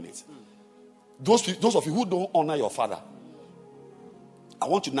 more minutes. Those of you who don't honor your father, I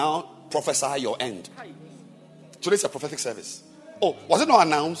want to now prophesy your end. Today's a prophetic service. Oh, was it not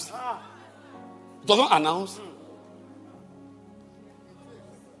announced? It was not announced?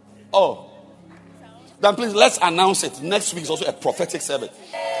 Oh. Then please, let's announce it. Next week is also a prophetic service.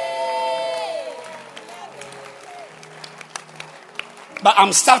 But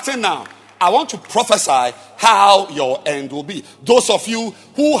I'm starting now. I want to prophesy how your end will be. Those of you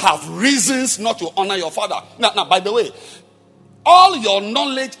who have reasons not to honor your father. Now, by the way, All your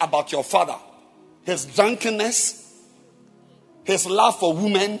knowledge about your father, his drunkenness, his love for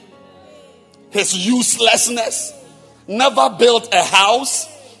women, his uselessness, never built a house,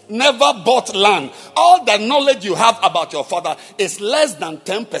 never bought land. All the knowledge you have about your father is less than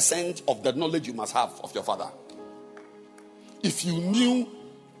 10% of the knowledge you must have of your father. If you knew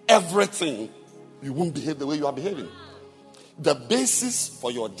everything, you wouldn't behave the way you are behaving. The basis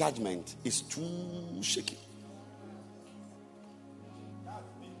for your judgment is too shaky.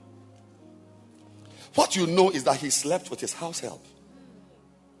 What you know is that he slept with his house help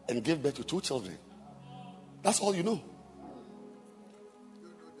and gave birth to 2 children. That's all you know.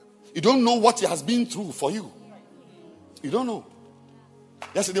 You don't know what he has been through for you. You don't know.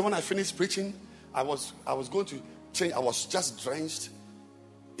 Yesterday when I finished preaching, I was going to change. I was just drenched.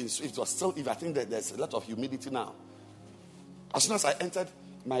 It was still, I think that there's a lot of humidity now. As soon as I entered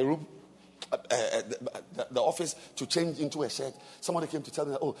my room, the office to change into a shirt, somebody came to tell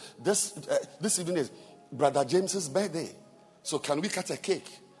me, oh, this evening is Brother James's birthday. So can we cut a cake?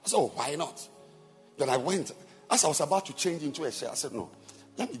 I said, oh, why not? Then I went. As I was about to change into a shirt, I said, no,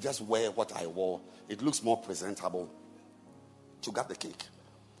 let me just wear what I wore. It looks more presentable to cut the cake.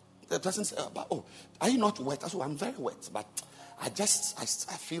 The person said, oh, are you not wet? I said, I'm very wet, but I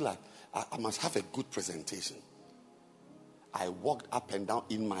feel like I must have a good presentation. I walked up and down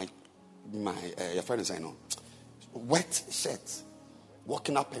in my your friend is saying, no, wet shirt,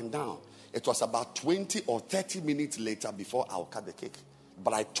 walking up and down. It was about 20 or 30 minutes later before I'll cut the cake.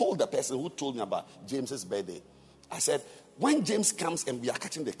 But I told the person who told me about James's birthday, I said, when James comes and we are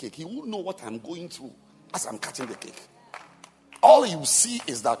cutting the cake, he won't know what I'm going through as I'm cutting the cake. All you see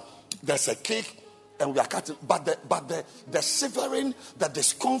is that there's a cake and we are cutting, but the shivering, the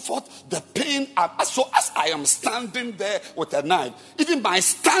discomfort, the pain. So as I am standing there with a knife, even by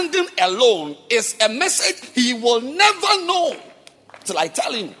standing alone is a message he will never know till I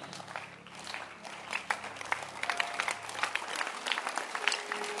tell him.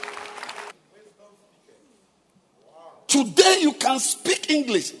 Today you can speak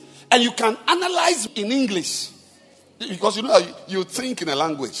English and you can analyze in English because you think in a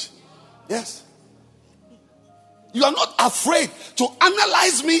language. Yes. You are not afraid to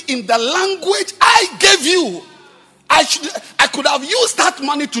analyze me in the language I gave you. I could have used that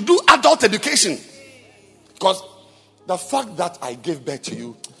money to do adult education. Because the fact that I gave birth to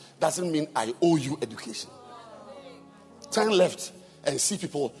you doesn't mean I owe you education. Turn left and see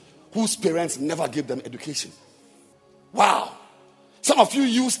people whose parents never gave them education. Wow. Some of you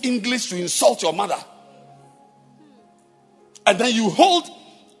use English to insult your mother. And then you hold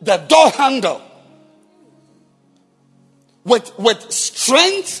the door handle with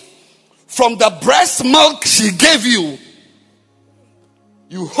strength from the breast milk she gave you.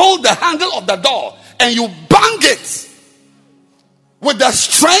 You hold the handle of the door and you bang it with the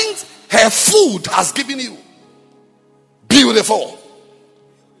strength her food has given you. Beautiful.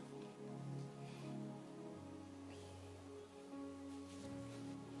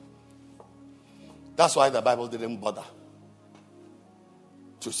 That's why the Bible didn't bother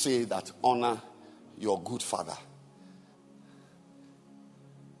to say that honor your good father.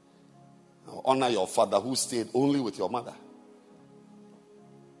 Honor your father who stayed only with your mother.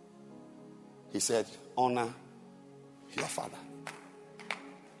 He said, honor your father.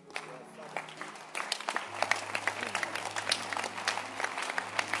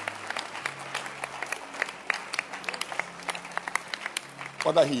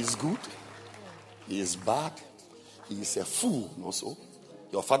 Whether he is good, he is bad, he is a fool also.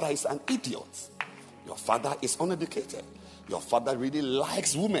 Your father is an idiot. Your father is uneducated. Your father really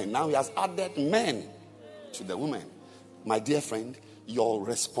likes women. Now he has added men to the women. My dear friend, your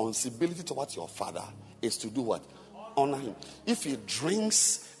responsibility towards your father is to do what? Honor him. If he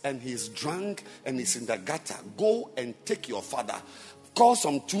drinks and he's drunk and he's in the gutter, go and take your father. Call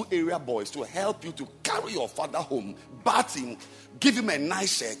some 2 area boys to help you to carry your father home, bath him, give him a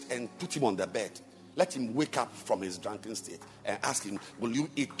nice shirt and put him on the bed. Let him wake up from his drunken state and ask him, will you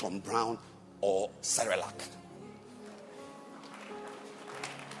eat Tom Brown or Cerelac?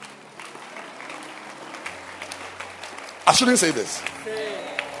 I shouldn't say this.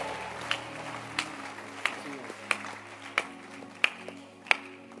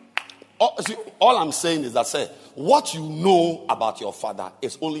 All I'm saying is that, what you know about your father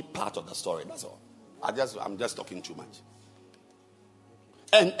is only part of the story. That's all. I'm just talking too much.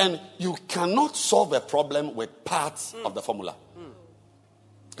 And you cannot solve a problem with parts of the formula.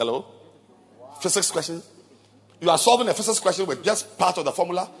 Hello? Physics question? You are solving a physics question with just part of the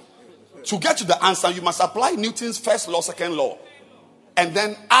formula? To get to the answer, you must apply Newton's first law, second law. And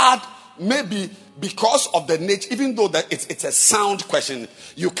then add maybe because of the nature, even though that it's a sound question,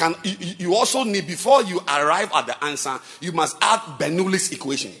 you also need, before you arrive at the answer, you must add Bernoulli's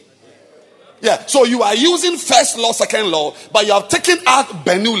equation. Yeah, so you are using first law, second law, but you have taken out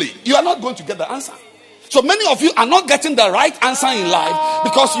Bernoulli. You are not going to get the answer. So many of you are not getting the right answer in life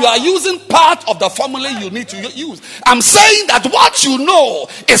because you are using part of the formula you need to use. I'm saying that what you know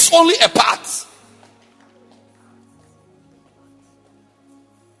is only a part.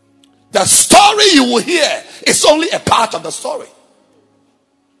 The story you will hear is only a part of the story.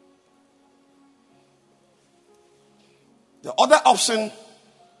 The other option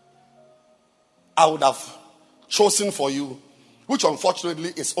I would have chosen for you, which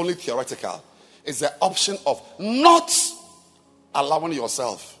unfortunately is only theoretical, is the option of not allowing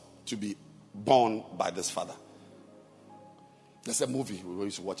yourself to be born by this father. There's a movie, we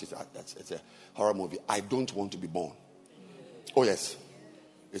used to watch it. It's a horror movie. I Don't Want to Be Born. Oh yes.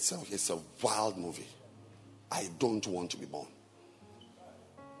 It's a wild movie. I don't want to be born.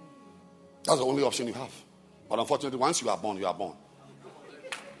 That's the only option you have. But unfortunately, once you are born, you are born.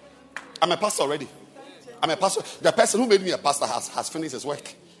 I'm a pastor already. I'm a pastor. The person who made me a pastor has finished his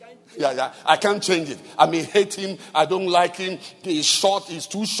work. Yeah. I can't change it. I may hate him. I don't like him. He's short. He's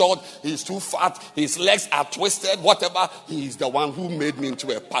too short. He's too fat. His legs are twisted. Whatever. He is the one who made me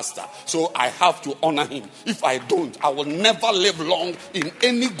into a pastor. So I have to honor him. If I don't, I will never live long in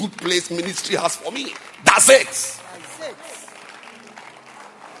any good place ministry has for me. That's it.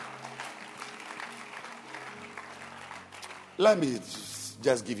 Let me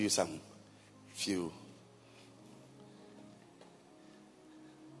just give you some few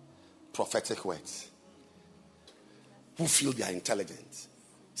prophetic words. Who feel they are intelligent?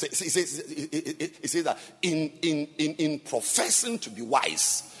 It says that in professing to be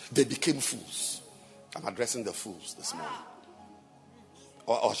wise, they became fools. I'm addressing the fools this morning.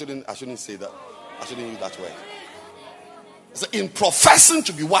 Or I shouldn't say that. I shouldn't use that word. So in professing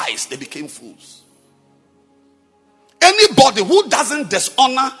to be wise, they became fools. Anybody who doesn't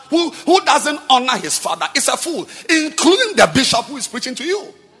dishonor, who doesn't honor his father is a fool, including the bishop who is preaching to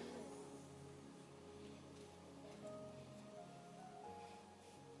you.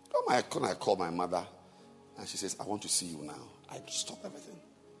 When I call my mother and she says, I want to see you now, I stop everything.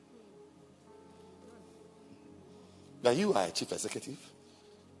 Now you are a chief executive.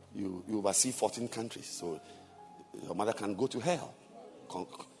 You oversee 14 countries. So your mother can go to hell.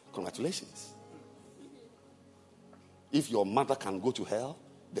 Congratulations. If your mother can go to hell,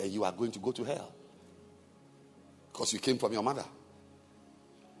 then you are going to go to hell. Because you came from your mother.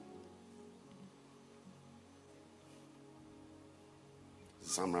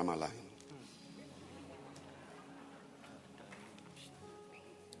 Sam Rama line.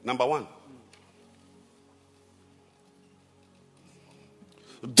 Number one.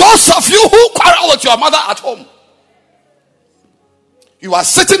 Those of you who quarrel with your mother at home, you are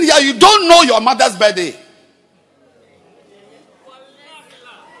sitting here, you don't know your mother's birthday.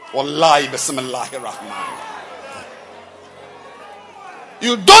 Wallahi bismillahir rahman.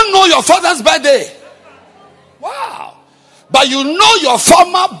 You don't know your father's birthday. Wow. But you know your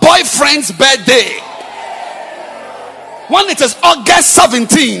former boyfriend's birthday. When it is August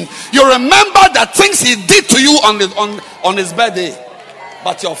 17, you remember the things he did to you on his birthday.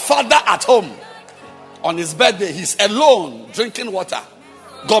 But your father at home, on his birthday, he's alone drinking water.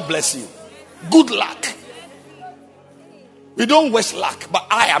 God bless you. Good luck. We don't wish luck, but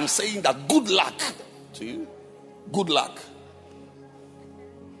I am saying that good luck to you. Good luck.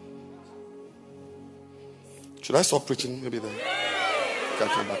 Should I stop preaching? Maybe then you can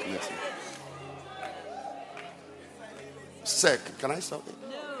come back next week. Sir, can I stop?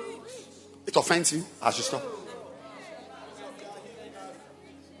 No. It offends you? I should stop.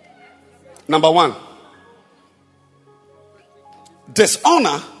 Number one,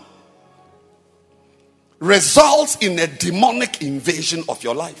 dishonor results in a demonic invasion of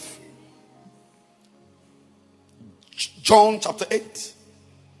your life. John chapter 8.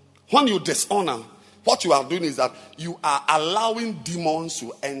 When you dishonor, what you are doing is that you are allowing demons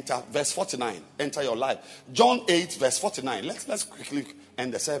to enter. Verse 49, enter your life. John 8 verse 49. Let's quickly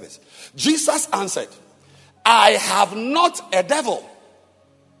end the service. Jesus answered, I have not a devil,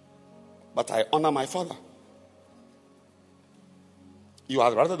 but I honor my Father. You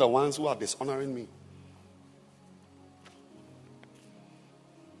are rather the ones who are dishonoring me.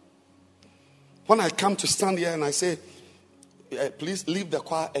 When I come to stand here and I say, please leave the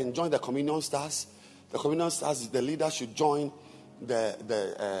choir and join the communion stars. The communion stars, the leader should join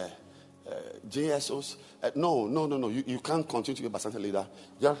the JSOs. No. You can't continue to be a Basanta leader.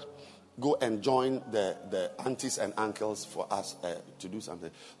 Just go and join the aunties and uncles for us to do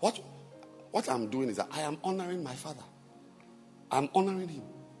something. What? what I'm doing is that I am honoring my father. I'm honoring him.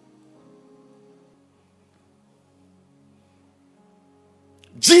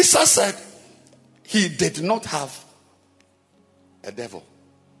 Jesus said he did not have a devil.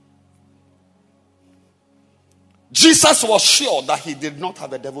 Jesus was sure that he did not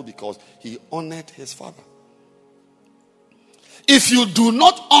have a devil because he honored his father. If you do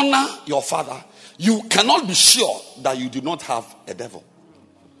not honor your father, you cannot be sure that you do not have a devil.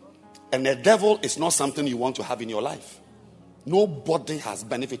 And a devil is not something you want to have in your life. Nobody has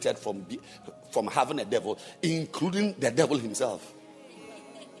benefited from having a devil, including the devil himself.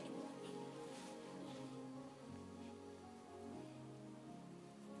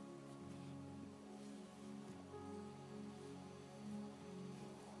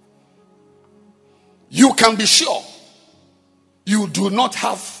 You can be sure you do not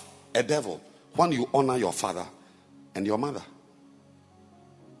have a devil when you honor your father and your mother.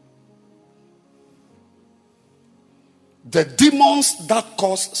 The demons that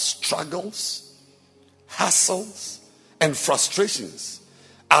cause struggles, hassles, and frustrations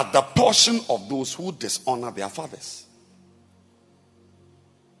are the portion of those who dishonor their fathers.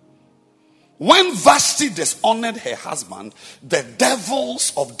 When Vashti dishonored her husband, the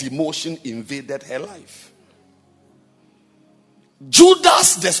devils of demotion invaded her life.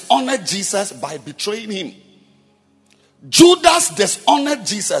 Judas dishonored Jesus by betraying him. Judas dishonored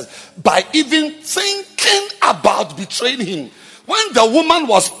Jesus by even thinking about betraying him. When the woman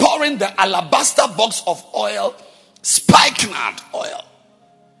was pouring the alabaster box of oil, spikenard oil,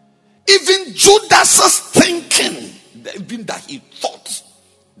 even Judas's thinking, even that he thought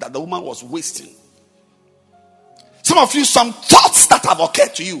that the woman was wasting. Some of you, some thoughts that have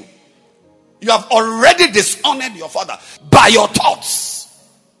occurred to you, you have already dishonored your father by your thoughts.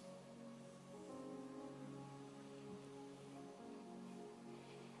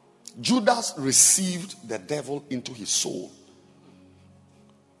 Judas received the devil into his soul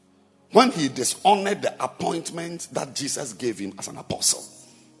when he dishonored the appointment that Jesus gave him as an apostle.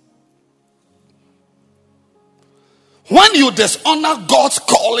 When you dishonor God's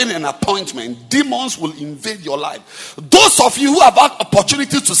calling and appointment, demons will invade your life. Those of you who have had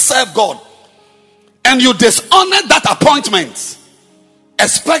opportunity to serve God and you dishonor that appointment,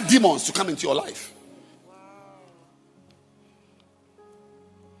 expect demons to come into your life.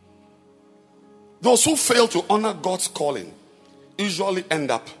 Those who fail to honor God's calling usually end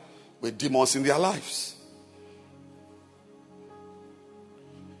up with demons in their lives.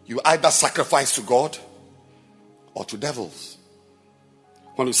 You either sacrifice to God or to devils.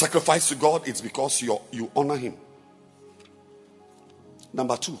 When you sacrifice to God, it's because you honor him.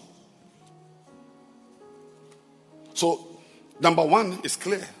 Number two. So, number one is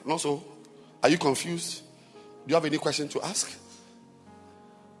clear. And also, are you confused? Do you have any question to ask?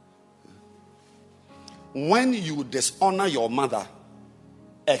 When you dishonor your mother,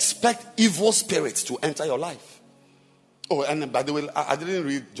 expect evil spirits to enter your life. Oh, and by the way, I didn't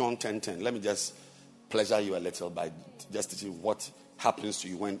read John 10:10. Let me just pleasure you a little by just teaching what happens to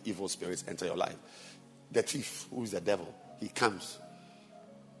you when evil spirits enter your life. The thief, who is the devil, he comes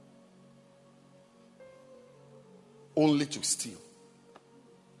only to steal,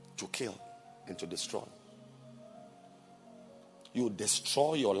 to kill, and to destroy. You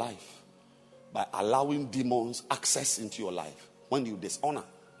destroy your life by allowing demons access into your life when you dishonor.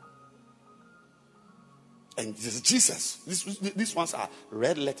 And this is Jesus. These ones are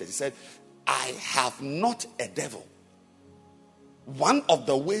red letters. He said, I have not a devil. One of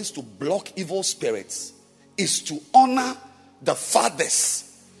the ways to block evil spirits is to honor the fathers.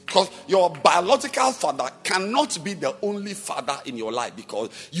 Because your biological father cannot be the only father in your life, because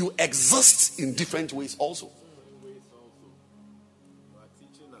you exist in different ways also.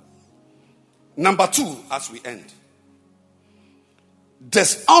 Number two, as we end.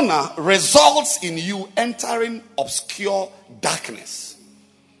 Dishonor results in you entering obscure darkness.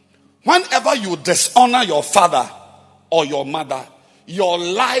 Whenever you dishonor your father or your mother, your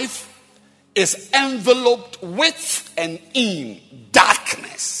life is enveloped with and in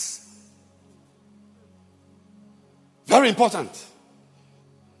darkness. Very important.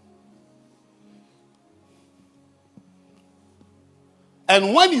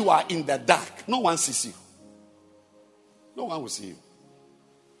 And when you are in the dark, no one sees you. No one will see you.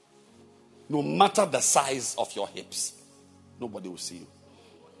 No matter the size of your hips, nobody will see you.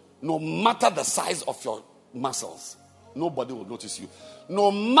 No matter the size of your muscles, nobody will notice you.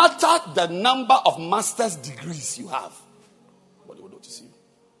 No matter the number of master's degrees you have, nobody will notice you.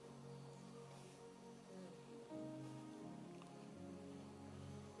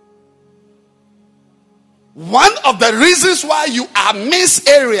 One of the reasons why you are Miss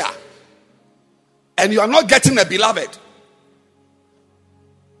Area and you are not getting a beloved.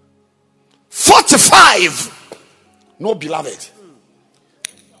 45, no beloved.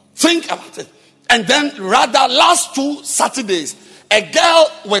 Think about it. And then rather last 2 Saturdays, a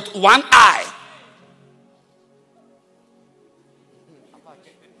girl with one eye.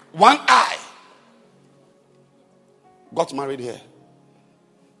 One eye. Got married here.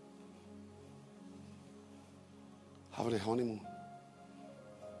 Having a honeymoon.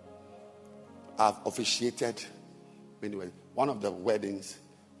 I've officiated anyway. One of the weddings,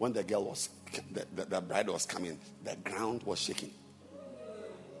 when the girl was, the bride was coming, the ground was shaking.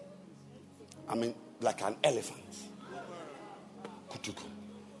 I mean, like an elephant. Kutuka.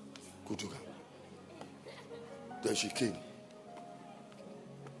 Kutuka. Then she came.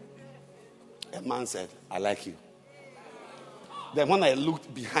 A man said, I like you. Then when I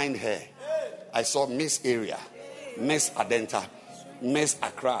looked behind her, I saw Miss Area, Miss Adenta, Miss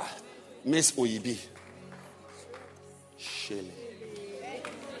Accra, Miss Oyibi. Shelley.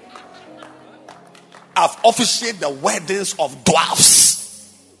 I've officiated the weddings of dwarfs.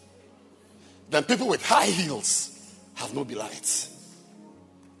 Then people with high heels have no beloveds.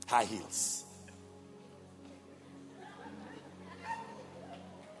 High heels.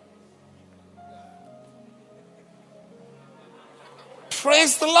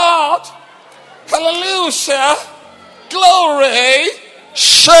 Praise the Lord. Hallelujah. Glory.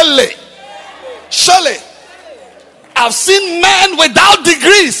 Surely. I've seen men without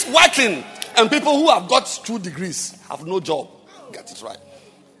degrees working, and people who have got 2 degrees have no job. Get it right.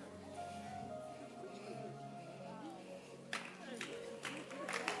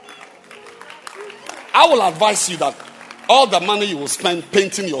 I will advise you that all the money you will spend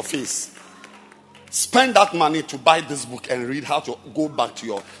painting your face, spend that money to buy this book and read how to go back to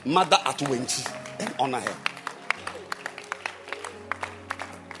your mother at Wenchi and honor her.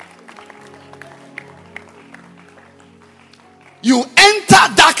 You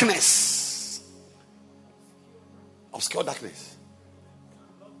enter darkness. Obscure darkness.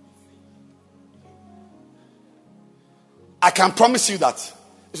 I can promise you that.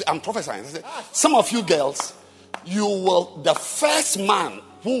 I'm prophesying. Some of you girls, the first man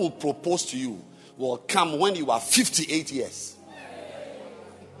who will propose to you will come when you are 58 years.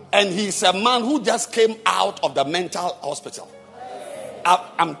 And he's a man who just came out of the mental hospital.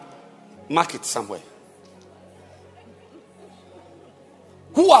 I'm mark it somewhere.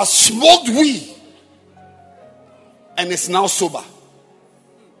 Who has smoked weed and is now sober.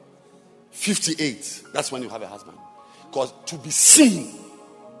 58. That's when you have a husband. Because to be seen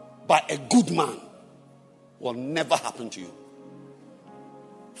by a good man will never happen to you.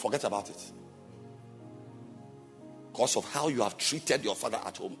 Forget about it. Because of how you have treated your father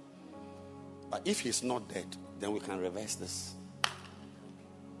at home. But if he's not dead, then we can reverse this.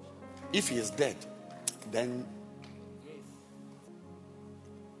 If he is dead, then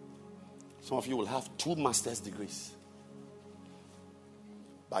some of you will have 2 master's degrees.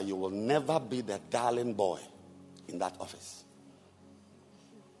 But you will never be the darling boy in that office.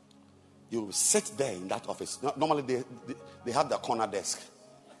 You will sit there in that office. Normally they have the corner desk.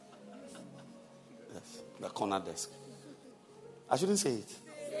 Yes, the corner desk. I shouldn't say it.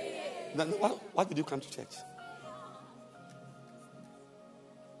 Then why did you come to church?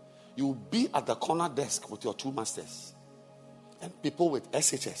 You will be at the corner desk with your 2 masters and people with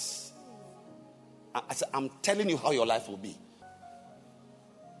SHS. I'm telling you how your life will be.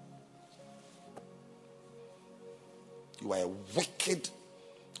 You are a wicked,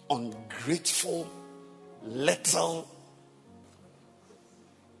 ungrateful, little.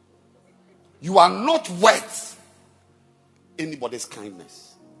 You are not worth anybody's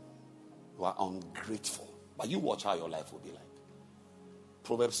kindness. You are ungrateful. But you watch how your life will be like.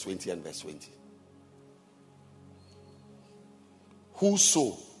 Proverbs 20 and verse 20.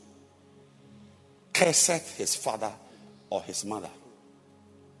 Whoso curseth his father or his mother,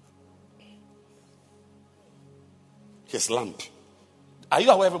 his lamp. Are you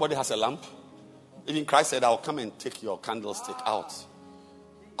aware everybody has a lamp? Even Christ said, I'll come and take your candlestick out.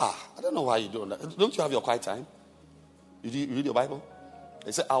 I don't know why you do that. Don't you have your quiet time? You read your Bible?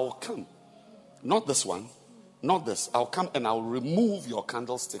 He said, I will come. Not this one. Not this. I'll come and I'll remove your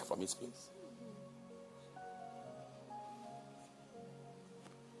candlestick from its place.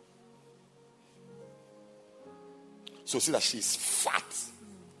 So see that she's fat,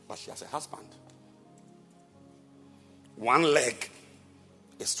 but she has a husband. One leg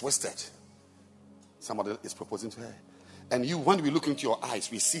is twisted. Somebody is proposing to her. And you, when we look into your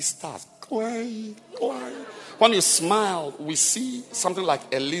eyes, we see stars. When you smile, we see something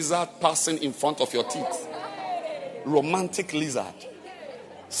like a lizard passing in front of your teeth. Romantic lizard.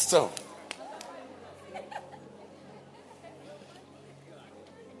 Still.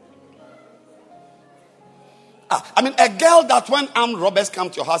 I mean, a girl that when armed robbers come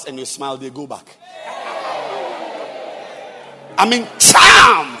to your house and you smile, they go back. I mean,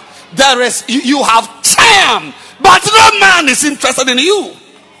 charm. There is, you have charm, but no man is interested in you.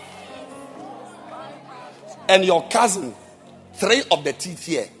 And your cousin, 3 of the teeth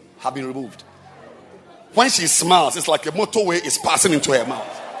here have been removed. When she smiles, it's like a motorway is passing into her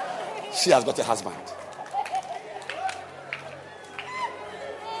mouth. She has got a husband.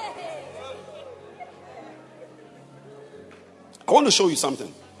 I want to show you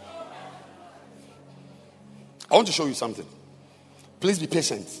something. Please be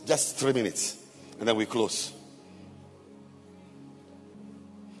patient. Just 3 minutes. And then we close.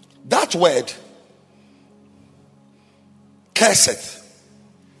 That word, cursed.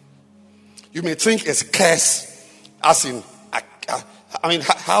 You may think it's curse as in, I mean,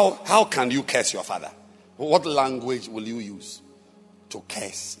 how can you curse your father? What language will you use to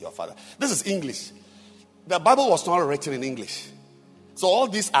curse your father? This is English. The Bible was not written in English. So all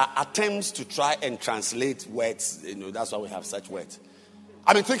these are attempts to try and translate words. You know, that's why we have such words.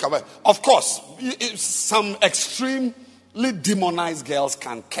 I mean, think about it. Of course, some extremely demonized girls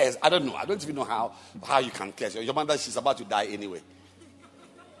can curse. I don't know. I don't even know how you can curse. Your mother, she's about to die anyway.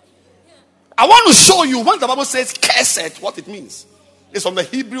 I want to show you when the Bible says cursed, what it means. It's from the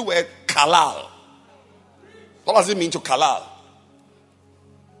Hebrew word kalal. What does it mean to kalal?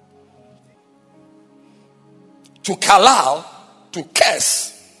 To kalal, to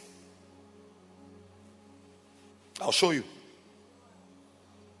curse. I'll show you.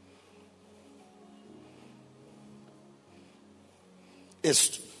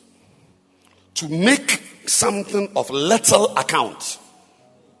 Is to make something of little account.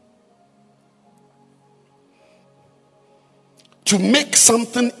 To make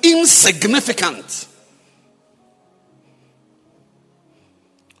something insignificant.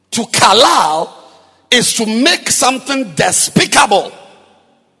 To kalal is to make something despicable.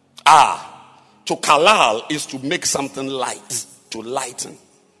 To kalal is to make something light, to lighten.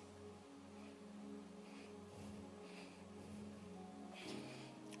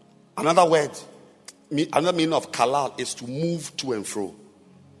 Another word, another meaning of kalal is to move to and fro.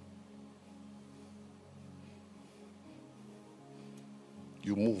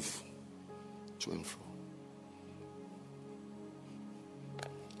 You move to and fro.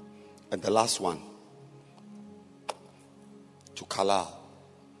 And the last one, to kalal,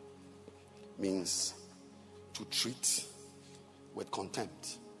 means to treat with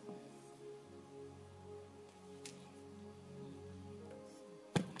contempt.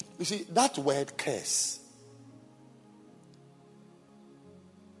 You see, that word curse,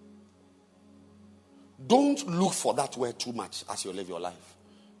 don't look for that word too much as you live your life,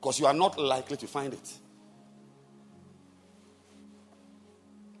 because you are not likely to find it.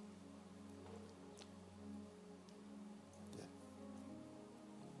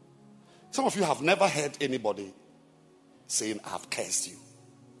 Some of you have never heard anybody saying, I have cursed you.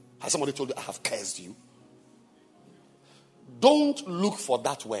 Has somebody told you, I have cursed you? Don't look for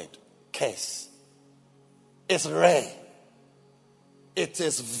that word, curse. It's rare. It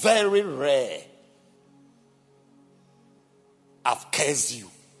is very rare. I've cursed you.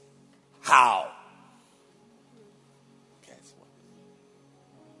 How?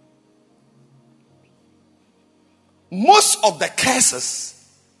 Most of the curses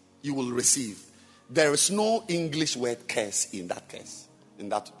you will receive, there is no English word curse in that curse, in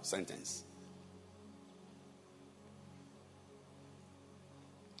that sentence.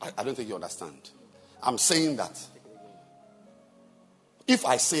 I don't think you understand. I'm saying that if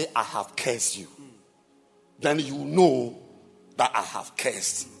I say I have cursed you, then you know that I have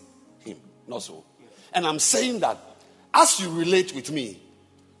cursed him. Not so. And I'm saying that as you relate with me,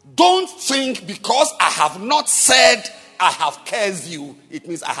 don't think because I have not said I have cursed you, it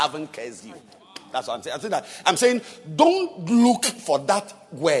means I haven't cursed you. That's what I'm saying. I'm saying don't look for that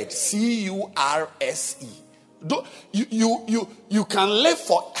word, curse. You can live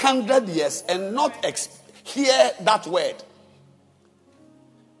for 100 years and not hear that word.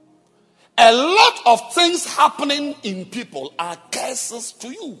 A lot of things happening in people are curses to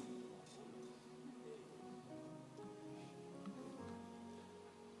you.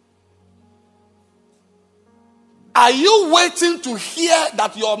 Are you waiting to hear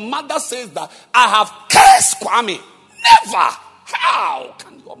that your mother says that I have cursed Kwame? Never. How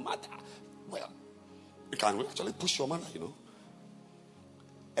can your mother? Well, you can actually push your mother,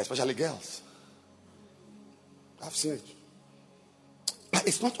 especially girls. I've seen it. But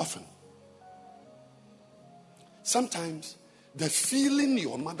it's not often. Sometimes the feeling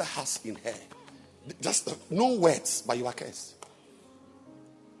your mother has in her, just no words, but you are cursed.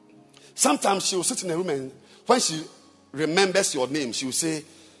 Sometimes she will sit in a room and When she remembers your name, she will say,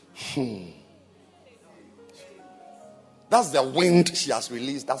 That's the wind she has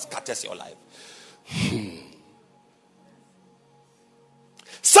released that scatters your life.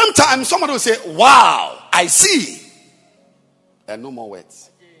 Sometimes somebody will say, wow, I see. And no more words.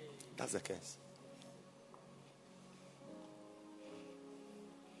 That's the case.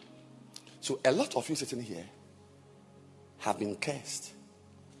 So a lot of you sitting here have been cursed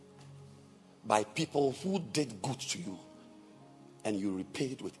by people who did good to you and you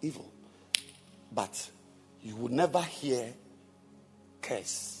repaid with evil. But you will never hear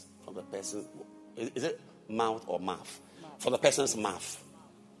curse from the person. Is it mouth or mouth? For the person's mouth.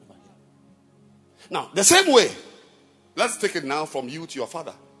 Now, the same way, let's take it now from you to your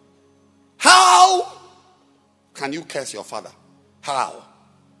father. How can you curse your father? How?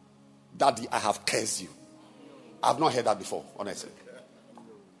 Daddy, I have cursed you. I've not heard that before, honestly.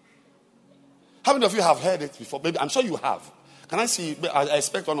 How many of you have heard it before? Maybe I'm sure you have. Can I see? I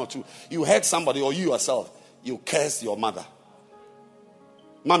expect one or two. You heard somebody or you yourself. You cursed your mother.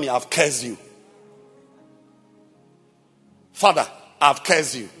 Mommy, I've cursed you. Father, I've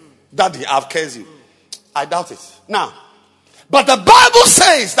cursed you. Daddy, I've cursed you. I doubt it. Now, but the Bible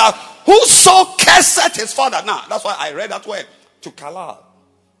says that whoso curseth his father. Now, that's why I read that word. To kalal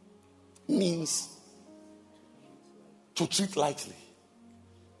means to treat lightly.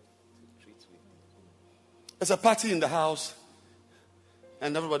 There's a party in the house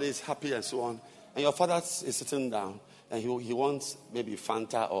and everybody is happy and so on. And your father is sitting down and he wants maybe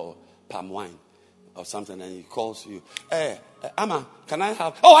Fanta or palm wine or something, and he calls you. Hey, Amma, can I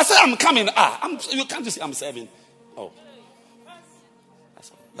have? Oh, I said I'm coming. You can't just say I'm serving. Oh,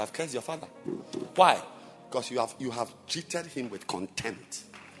 you have cursed your father. Why? Because you have treated him with contempt.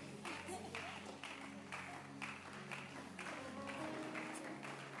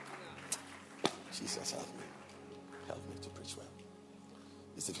 Jesus, help me. Help me to preach well.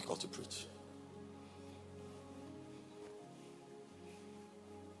 It's difficult to preach.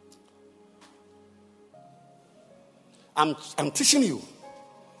 I'm teaching you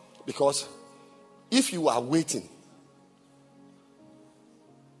because if you are waiting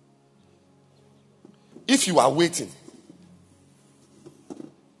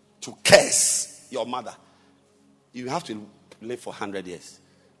to curse your mother, you have to live for 100 years.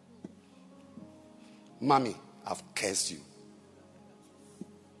 Mommy, I've cursed you.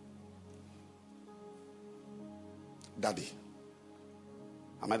 Daddy,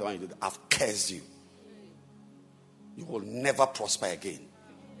 am I the one you did? I've cursed you. You will never prosper again.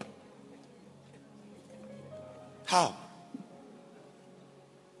 How?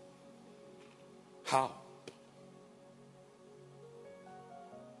 How?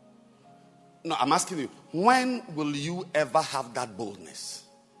 No, I'm asking you, when will you ever have that boldness?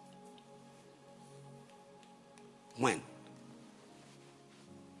 When?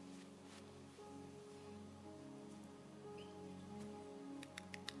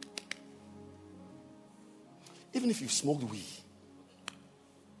 Even if you've smoked weed,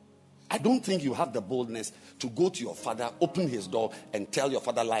 I don't think you have the boldness to go to your father, open his door, and tell your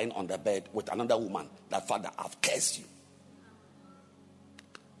father lying on the bed with another woman that, Father, I've cursed you.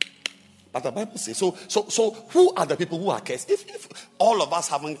 But the Bible says, so who are the people who are cursed? If all of us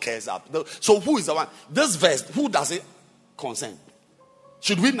haven't cursed up, so who is the one? This verse, who does it concern?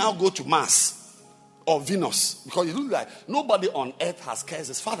 Should we now go to Mars or Venus? Because it looks like nobody on earth has cursed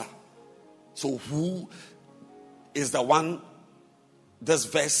his father. So who is the one this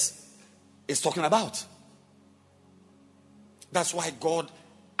verse is talking about? That's why God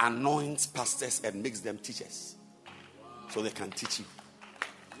anoints pastors and makes them teachers, so they can teach you.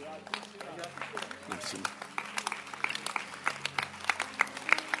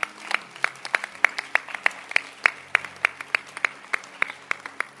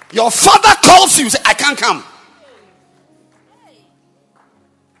 Your father calls you, say, I can't come.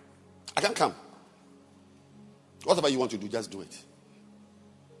 I can't come. Whatever you want to do, just do it.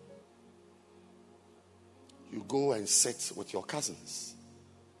 You go and sit with your cousins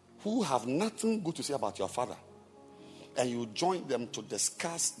who have nothing good to say about your father, and you join them to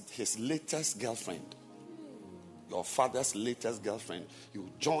discuss his latest girlfriend, your father's latest girlfriend. You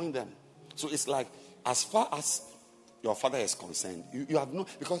join them. So it's like, as far as your father is concerned, you have no,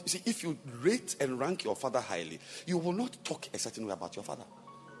 because you see, if you rate and rank your father highly, you will not talk a certain way about your father.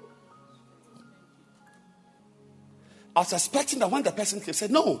 I was expecting that when the person came,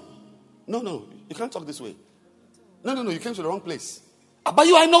 said, no, you can't talk this way. No, you came to the wrong place. But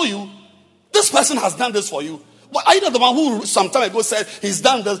I know you. This person has done this for you. But are you not the one who some time ago said he's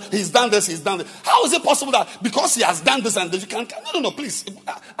done this, he's done this, he's done this? How is it possible that because he has done this and this, you can't? No, please.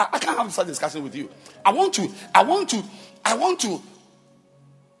 I can't have such discussion with you. I want to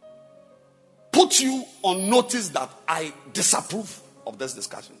put you on notice that I disapprove of this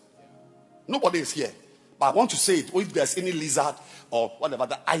discussion. Nobody is here, but I want to say it. Or if there's any lizard or whatever,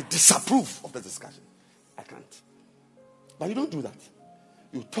 that I disapprove of the discussion. I can't. But you don't do that.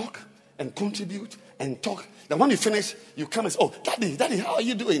 You talk and contribute and talk. Then when you finish, you come and say, "Oh, Daddy, how are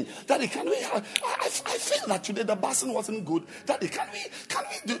you doing? Daddy, can we? I feel that today the basin wasn't good. Daddy, can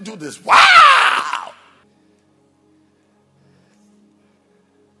we do this? Wow!"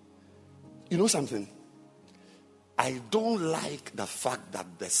 You know something? I don't like the fact that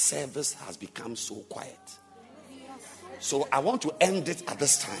the service has become so quiet. So I want to end it at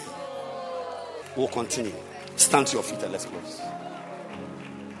this time. We'll continue. Stand to your feet and let's close.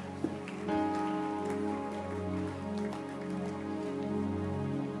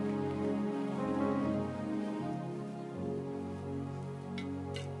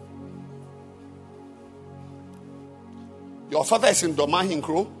 Your father is in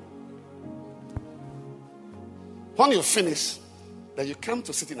Domahinkro. When you finish, then you come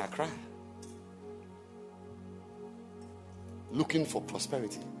to sit in Accra, looking for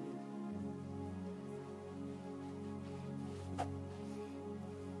prosperity.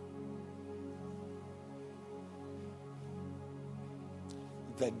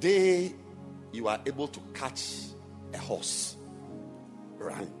 The day you are able to catch a horse,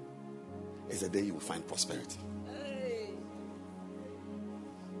 run, is the day you will find prosperity.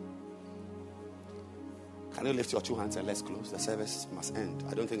 Can you lift your two hands and let's close? The service must end.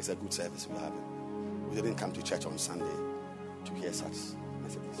 I don't think it's a good service we have. We didn't come to church on Sunday to hear such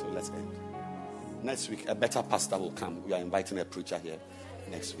messages. So let's end. Next week, a better pastor will come. We are inviting a preacher here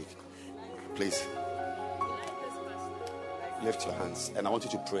next week. Please lift your hands. And I want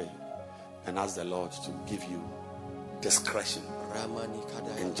you to pray and ask the Lord to give you discretion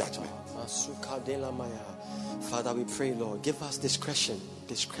in judgment. Father, we pray, Lord, give us discretion,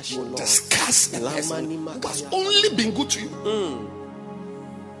 Lord. Discuss a person who has only been good to you.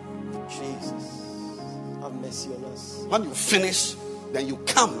 Jesus, have mercy on us. When you finish, then you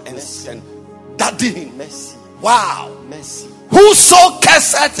come and daddy him. Mercy. Wow. Mercy. Whoso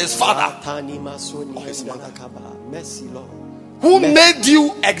curseth his father or his mother. Mercy, Lord. Who made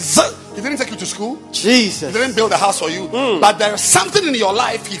you exist? He didn't take you to school. Jesus. He didn't build a house for you. But there is something in your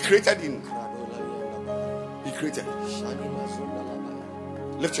life he created in. He created.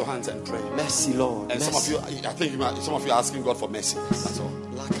 Lift your hands and pray. Mercy, Lord. And mercy. some of you, I think some of you are asking God for mercy. That's all.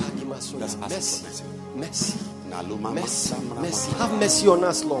 Let's ask mercy. for Mercy. Mercy. Mercy. Have mercy on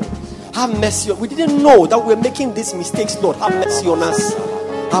us, Lord. Have mercy. We didn't know that we're making these mistakes, Lord. Have mercy on us.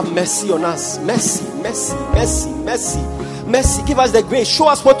 Have mercy on us. Mercy. Mercy. Mercy. Mercy. Mercy, give us the grace. Show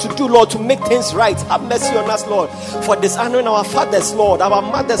us what to do, Lord, to make things right. Have mercy on us, Lord, for dishonoring our fathers, Lord, our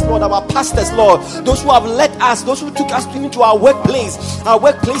mothers, Lord, our pastors, Lord, those who have led us, those who took us into our workplaces,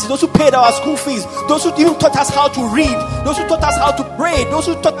 those who paid our school fees, those who even taught us how to read, those who taught us how to pray, those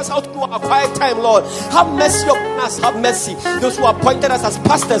who taught us how to do our quiet time, Lord. Have mercy upon us. Have mercy. Those who appointed us as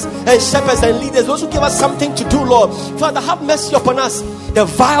pastors and shepherds and leaders, those who give us something to do, Lord. Father, have mercy upon us. The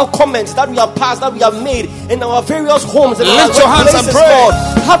vile comments that we have passed, that we have made in our various homes and lift your hands and pray. Lord.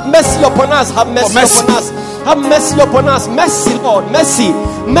 Have mercy upon us. Have mercy upon us. Have mercy upon us. Mercy, Lord. Mercy.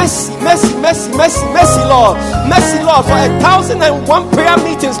 Mercy, mercy, mercy, mercy, mercy, Lord. Mercy, Lord. For 1,001 prayer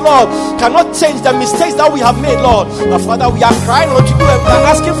meetings, Lord, cannot change the mistakes that we have made, Lord. But Father, we are crying unto you and we are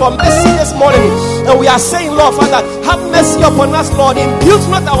asking for mercy this morning. And we are saying, Lord, Father, have mercy upon us, Lord. Impute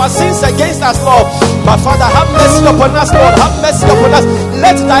not our sins against us, Lord. But Father, have mercy upon us, Lord. Have mercy upon us.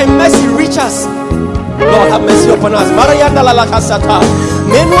 Let thy mercy reach us. Lord, have mercy upon us. Mercy,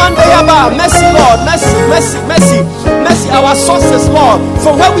 Lord. Mercy, mercy, mercy. Mercy, our sources, Lord.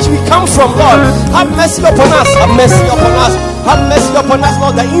 From where which we come from, Lord. Have mercy upon us. Have mercy upon us. Have mercy upon us,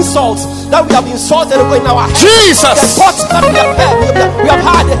 Lord. The insults that we have insulted in our heads. Jesus. The thoughts that we have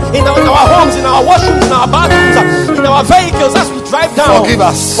had in our homes, in our washrooms, in our bathrooms, in our vehicles as we drive down. Forgive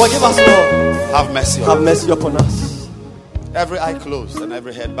us. Forgive us, Lord. Have mercy. Have mercy upon us. Every eye closed and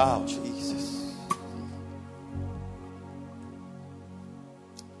every head bowed.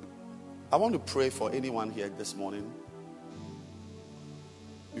 I want to pray for anyone here this morning.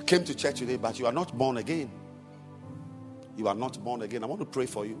 You came to church today, but you are not born again. You are not born again. I want to pray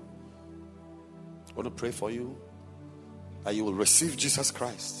for you. I want to pray for you that you will receive Jesus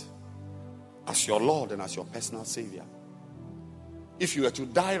Christ as your Lord and as your personal Savior. If you were to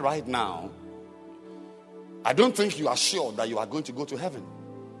die right now, I don't think you are sure that you are going to go to heaven.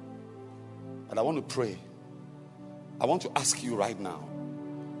 But I want to pray I want to ask you right now,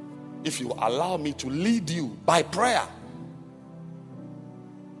 if you allow me to lead you by prayer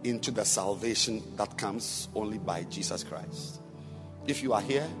into the salvation that comes only by Jesus Christ. If you are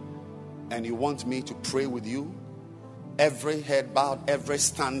here and you want me to pray with you, every head bowed, every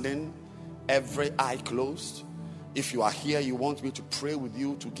standing, every eye closed. If you are here, you want me to pray with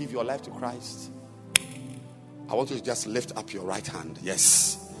you to give your life to Christ, I want you to just lift up your right hand.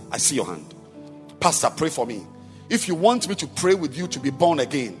 Yes, I see your hand. Pastor, pray for me. If you want me to pray with you to be born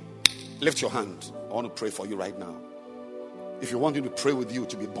again, lift your hand. I want to pray for you right now. If you want me to pray with you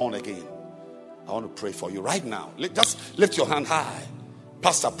to be born again, I want to pray for you right now. Just lift your hand high.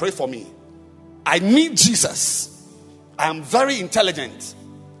 Pastor, pray for me. I need Jesus. I am very intelligent.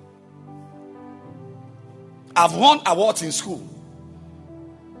 I've won awards in school.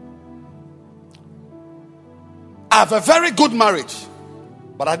 I have a very good marriage,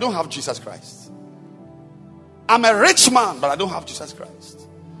 but I don't have Jesus Christ. I'm a rich man, but I don't have Jesus Christ.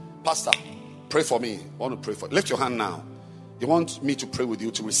 Pastor, pray for me. I want to pray for you. Lift your hand now. You want me to pray with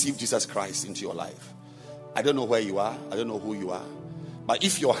you to receive Jesus Christ into your life. I don't know where you are. I don't know who you are. But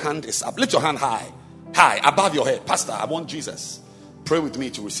if your hand is up, lift your hand high. High, above your head. Pastor, I want Jesus. Pray with me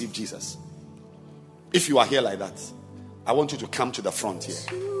to receive Jesus. If you are here like that, I want you to come to the front here.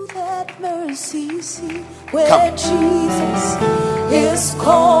 To that mercy seat where Come. Jesus is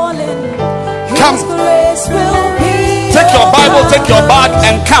calling. Come. His grace will be Take your Bible, take your bag,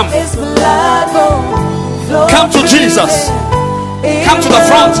 and come. His blood will flow Come to Jesus. freely. Come to the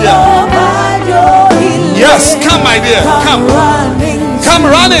front here. Provide your healing. Yes, come, my dear. Come. running. Come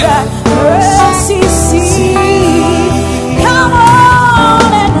running. That mercy seat. Come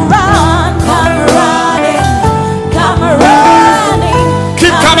on and run. Come running. Come running.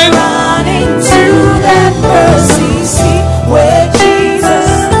 Keep coming. Running to that mercy seat where Jesus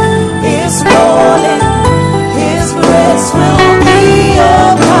is calling. His grace will be your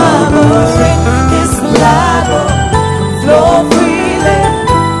covering. His blood will flow freely.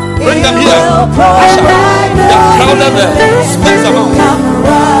 Bring them It here. will provide They are crowded there. your Space them out. Come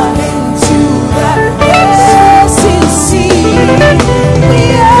running to that mercy seat. We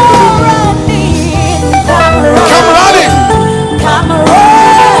are running. Come running. Come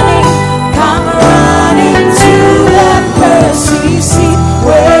running. Come running to that mercy seat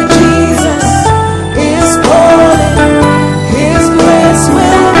where Jesus is calling. His grace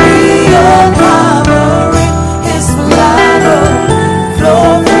will be your covering. His blood will flow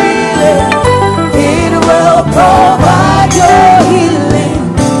freely. It will provide your healing.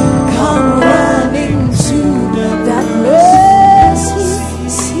 Come running to that mercy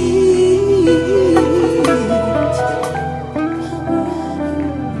seat.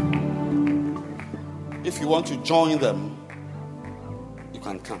 If you want to join them, you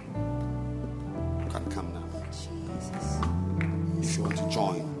can come. You can come now. If you want to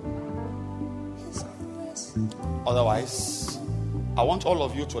join. Otherwise, I want all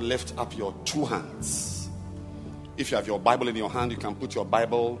of you to lift up your two hands. If you have your Bible in your hand, you can put your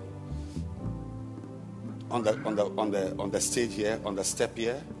Bible on the stage here, on the step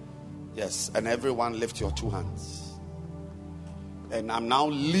here. Yes, and everyone lift your two hands. And I'm now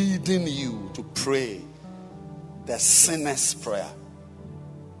leading you to pray the sinner's prayer,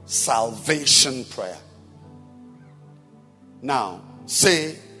 salvation prayer. Now,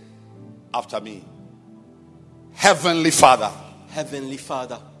 say after me, Heavenly Father, Heavenly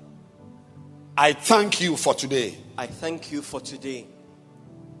Father, I thank you for today. I thank you for today.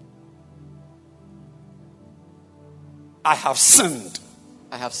 I have sinned.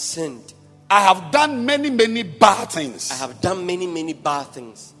 I have sinned. I have done many bad things. I have done many bad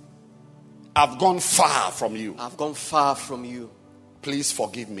things. I've gone far from you. I've gone far from you. Please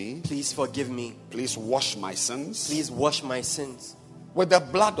forgive me. Please forgive me. Please wash my sins Please wash my sins with the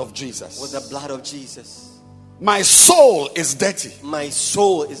blood of Jesus. with the blood of Jesus. My soul is dirty. My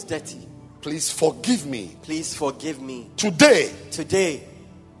soul is dirty. Please forgive me. Please forgive me. Today, Today,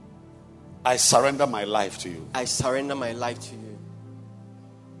 I surrender my life to you. I surrender my life to you.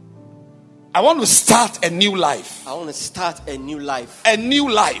 I want to start a new life. I want to start a new life. A new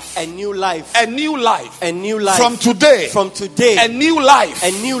life. A new life. A new life. A new life. From today. From today. A new life.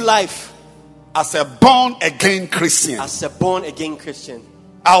 A new life. As a born again Christian. As a born again Christian.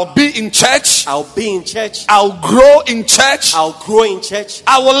 I'll be in church. I'll be in church. I'll grow in church. I'll grow in church.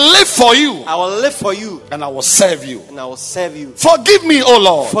 I will live for you. I will live for you. And I will serve you. And I will serve you. Forgive me, O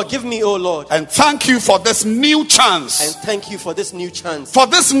Lord. Forgive me, O Lord. And thank you for this new chance. And thank you for this new chance. For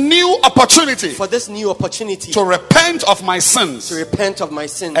this new opportunity. For this new opportunity. To repent of my sins. To repent of my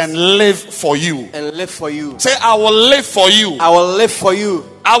sins. And live for you. And live for you. Say, I will live for you. I will live for you.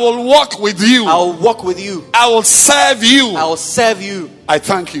 I will walk with you. I will walk with you. I will serve you. I will serve you. I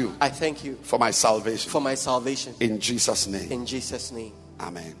thank you. I thank you for my salvation. For my salvation. In Jesus' name. In Jesus' name.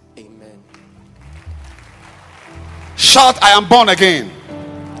 Amen. Amen. Shout, I am born again.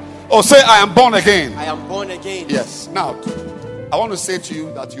 Oh, say, I am born again. I am born again. Yes. Now, I want to say to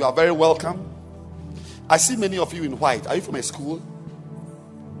you that you are very welcome. I see many of you in white. Are you from a school?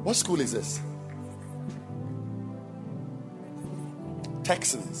 What school is this?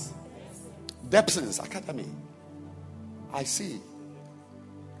 Texans. Debsons Academy. I see.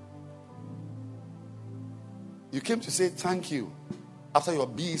 You came to say thank you after your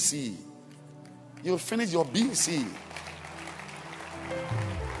BC. You'll finish your BC.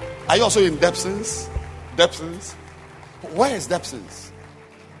 Are you also in Debsons? Debsons? Where is Debsons?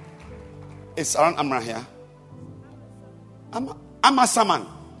 It's around Amra here. Amasaman.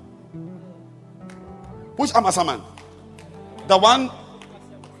 Which Amasaman? The one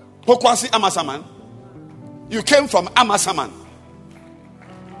Pokwasi Amasaman. You came from Amasaman.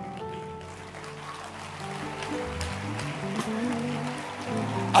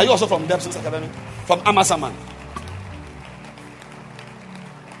 Are you also from Debsons Academy? From Amasaman.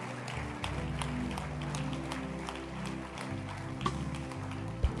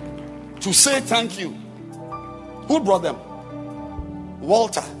 To say thank you. Who brought them?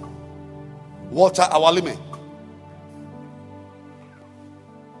 Walter Awalime.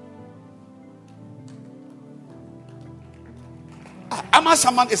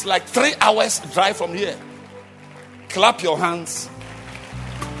 Amasaman is like 3 hours drive from here. Clap your hands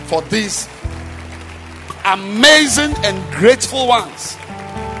for these amazing and grateful ones.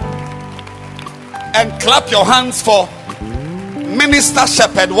 And clap your hands for Minister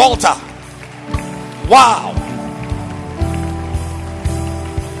Shepherd Walter. Wow.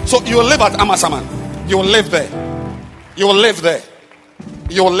 So you will live at Amasaman. You will live there. You will live there.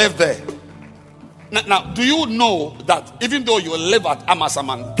 You will live there. Now, do you know that even though you live at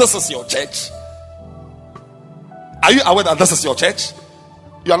Amasaman, this is your church? Are you aware that this is your church?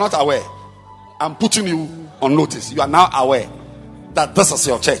 You are not aware. I'm putting you on notice. You are now aware that this is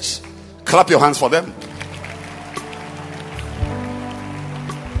your church. Clap your hands for them.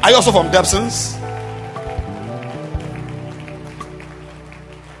 Are you also from Debsons?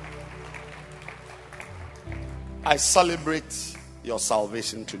 I celebrate your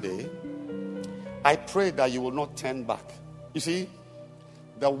salvation today. I pray that you will not turn back. You see,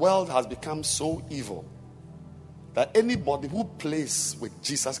 the world has become so evil that anybody who plays with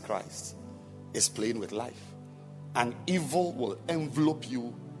Jesus Christ is playing with life. And evil will envelop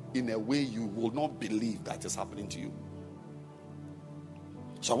you in a way you will not believe that is happening to you.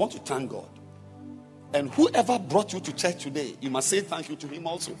 So I want to thank God. And whoever brought you to church today, you must say thank you to him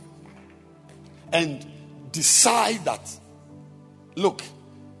also. And decide that, look,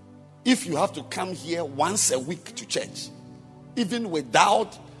 if you have to come here once a week to church, even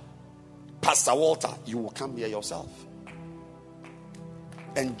without Pastor Walter, you will come here yourself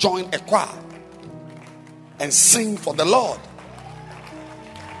and join a choir and sing for the Lord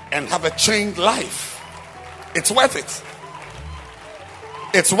and have a changed life. It's worth it.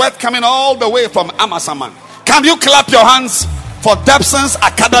 It's worth coming all the way from Amasaman. Can you clap your hands for Debsons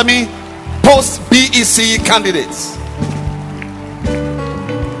Academy post BEC candidates?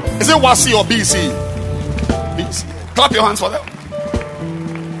 Is it WASI or BEC? BEC. Clap your hands for them.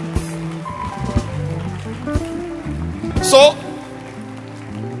 So,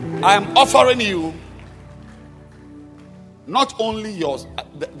 I am offering you not only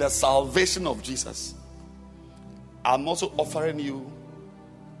the salvation of Jesus, I'm also offering you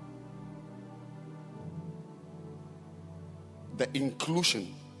the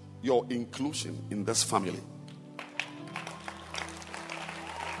inclusion, your inclusion in this family.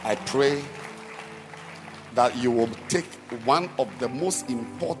 I pray that you will take one of the most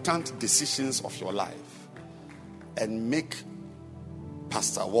important decisions of your life and make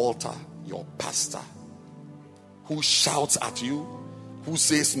Pastor Walter your pastor, who shouts at you, who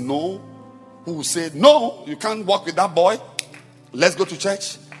says no, who will say, no, you can't walk with that boy. Let's go to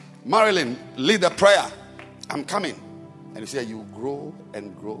church. Marilyn, lead the prayer. I'm coming. And you say you grow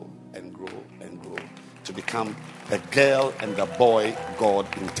and grow and grow and grow to become the girl and the boy God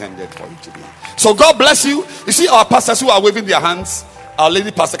intended for you to be. So God bless you. You see our pastors who are waving their hands. Our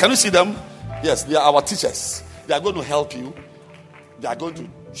lady pastor, can you see them? Yes, they are our teachers. They are going to help you. They are going to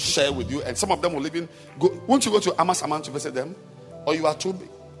share with you, and some of them will even go. Won't you go to Amasaman to visit them? Or you are too big?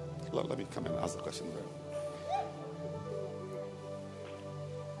 Let me come and ask the question there.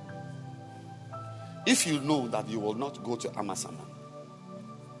 If you know that you will not go to Amasaman,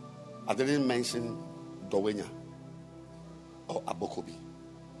 I didn't mention Dowenya or Abokobi.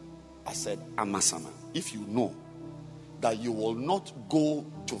 I said Amasaman. If you know that you will not go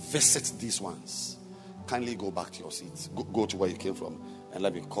to visit these ones, kindly go back to your seats. Go to where you came from, and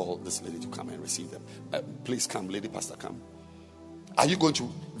let me call this lady to come and receive them. Please come, lady pastor, come. Are you going to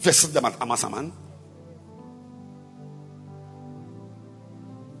visit them at Amasaman?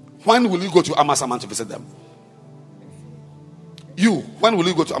 When will you go to Amasaman to visit them? When will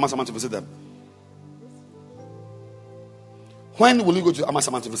you go to Amasaman to visit them? When will you go to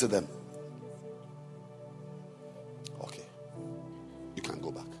Amasaman to visit them? Okay. You can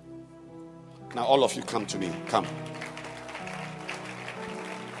go back. Now all of you come to me. Come.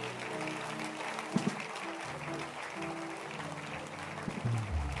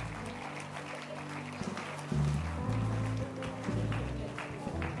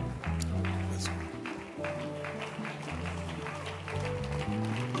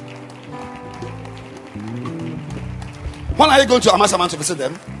 When are you going to Amasaman to visit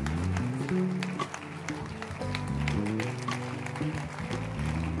them?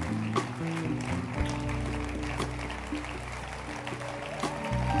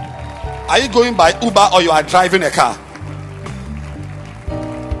 Are you going by Uber or you are driving a car?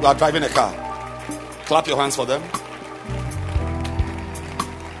 You are driving a car. Clap your hands for them.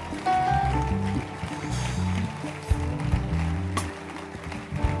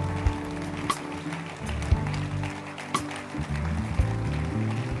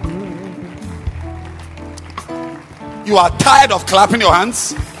 You are tired of clapping your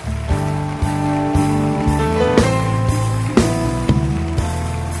hands?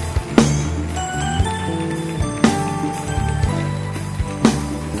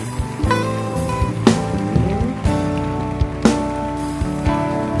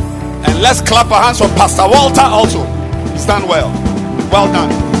 And let's clap our hands for Pastor Walter also. Stand well. Well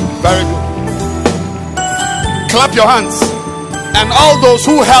done. Very good. Clap your hands. And all those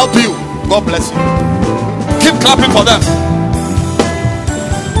who help you, God bless you. Keep clapping for them.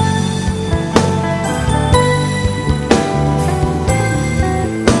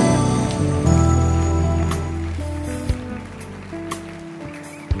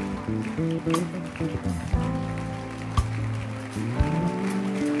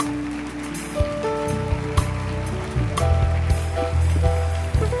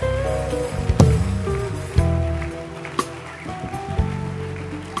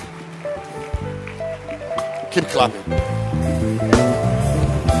 Keep clapping.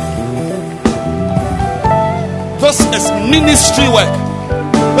 This is ministry work.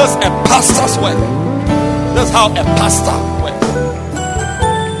 This is a pastor's work. This is how a pastor works.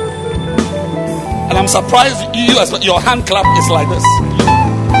 And I'm surprised your hand clap is like this.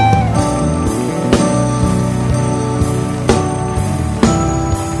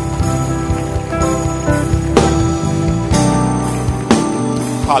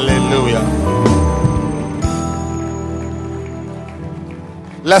 Hallelujah.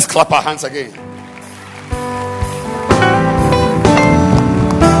 Let's clap our hands again.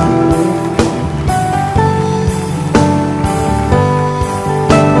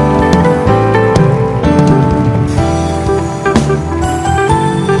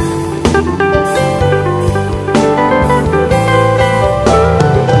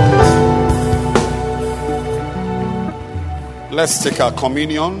 Let's take our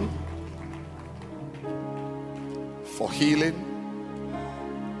communion for healing,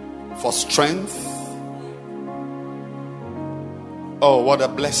 for strength. Oh, what a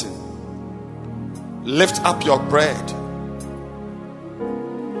blessing. Lift up your bread.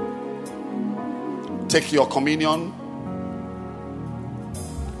 Take your communion.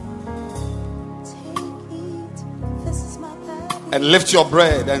 And lift your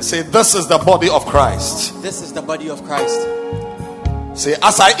bread and say, this is the body of Christ. This is the body of Christ. Say,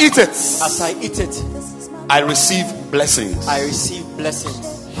 as I eat it, I receive blessings. I receive blessings.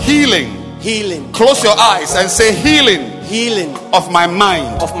 Healing. Close your eyes and say, healing of my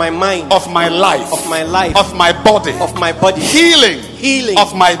mind, of my life, of my body, healing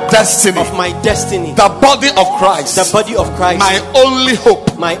of my destiny, the body of Christ, my only hope.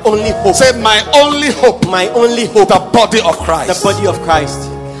 Say, my only hope, the body of Christ,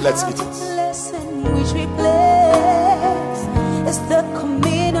 Let's eat it. Which replace is the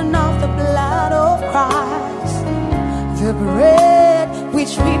communion of the blood of Christ, the bread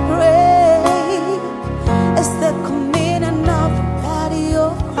which we pray is the communion of the body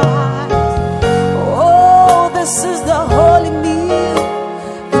of Christ. Oh, this is the holy meal,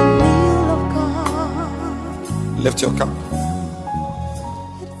 the meal of God. Lift your cup.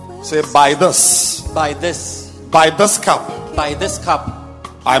 Say, by this cup,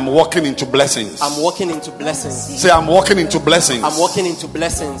 I'm walking into blessings. I'm walking into blessings. Say, I'm walking into blessings. I'm walking into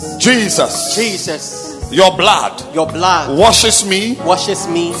blessings. Jesus, your blood washes me,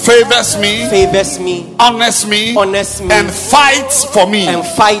 favors me, honors me, and fights for me.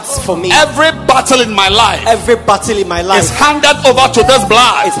 Every battle in my life is handed over to this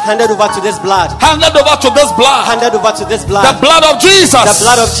blood. Handed over to this blood. The blood of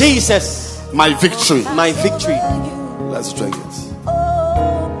Jesus. My victory. Let's drink it.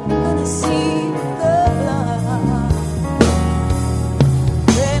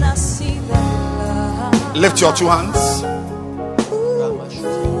 Lift your two hands.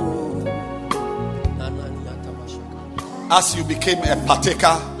 As you became a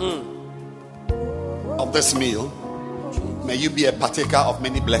partaker of this meal, may you be a partaker of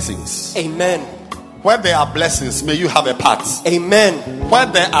many blessings. Amen. Where there are blessings, may you have a part. Amen. Where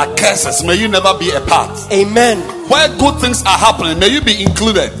there are curses, may you never be a part. Amen. Where good things are happening, may you be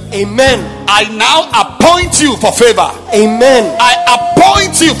included. Amen. I now appoint you for favor. Amen. I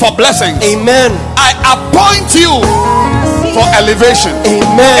appoint you for blessings. Amen. I appoint you for elevation.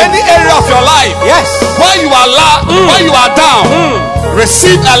 Amen. Any area of your life, yes, where you are where you are down,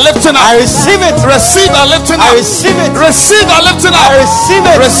 receive a lifting up. I receive it. Receive a lifting up. I receive it. Receive a lifting up. I receive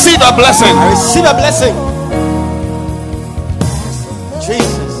it. Receive a blessing. I receive a blessing.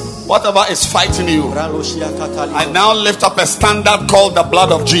 Jesus. Whatever is fighting you, I now lift up a standard called the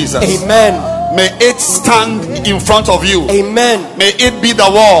blood of Jesus. Amen. May it stand in front of you. Amen. May it be the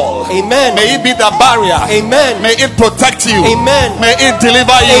wall. Amen. May it be the barrier. Amen. May it protect you. Amen. May it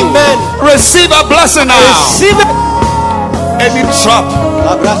deliver you. Amen. Receive a blessing now. Receive it. Any trap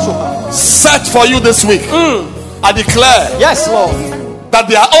set for you this week, I declare, yes, Lord, that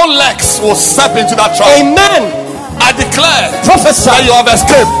their own legs will step into that trap. Amen. I declare, prophesy, that you have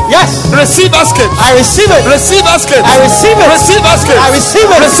escaped. Yes. Receive escape. I receive it. Receive escape. I receive it. Receive escape. I receive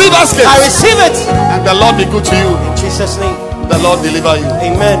it. Receive escape. I receive it. And the Lord be good to you. In Jesus' name. The Lord deliver you.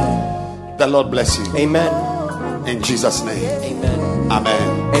 Amen. The Lord bless you. Amen. In Jesus' name. Amen. Amen.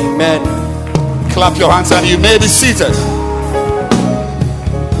 Amen. Clap your hands and you may be seated.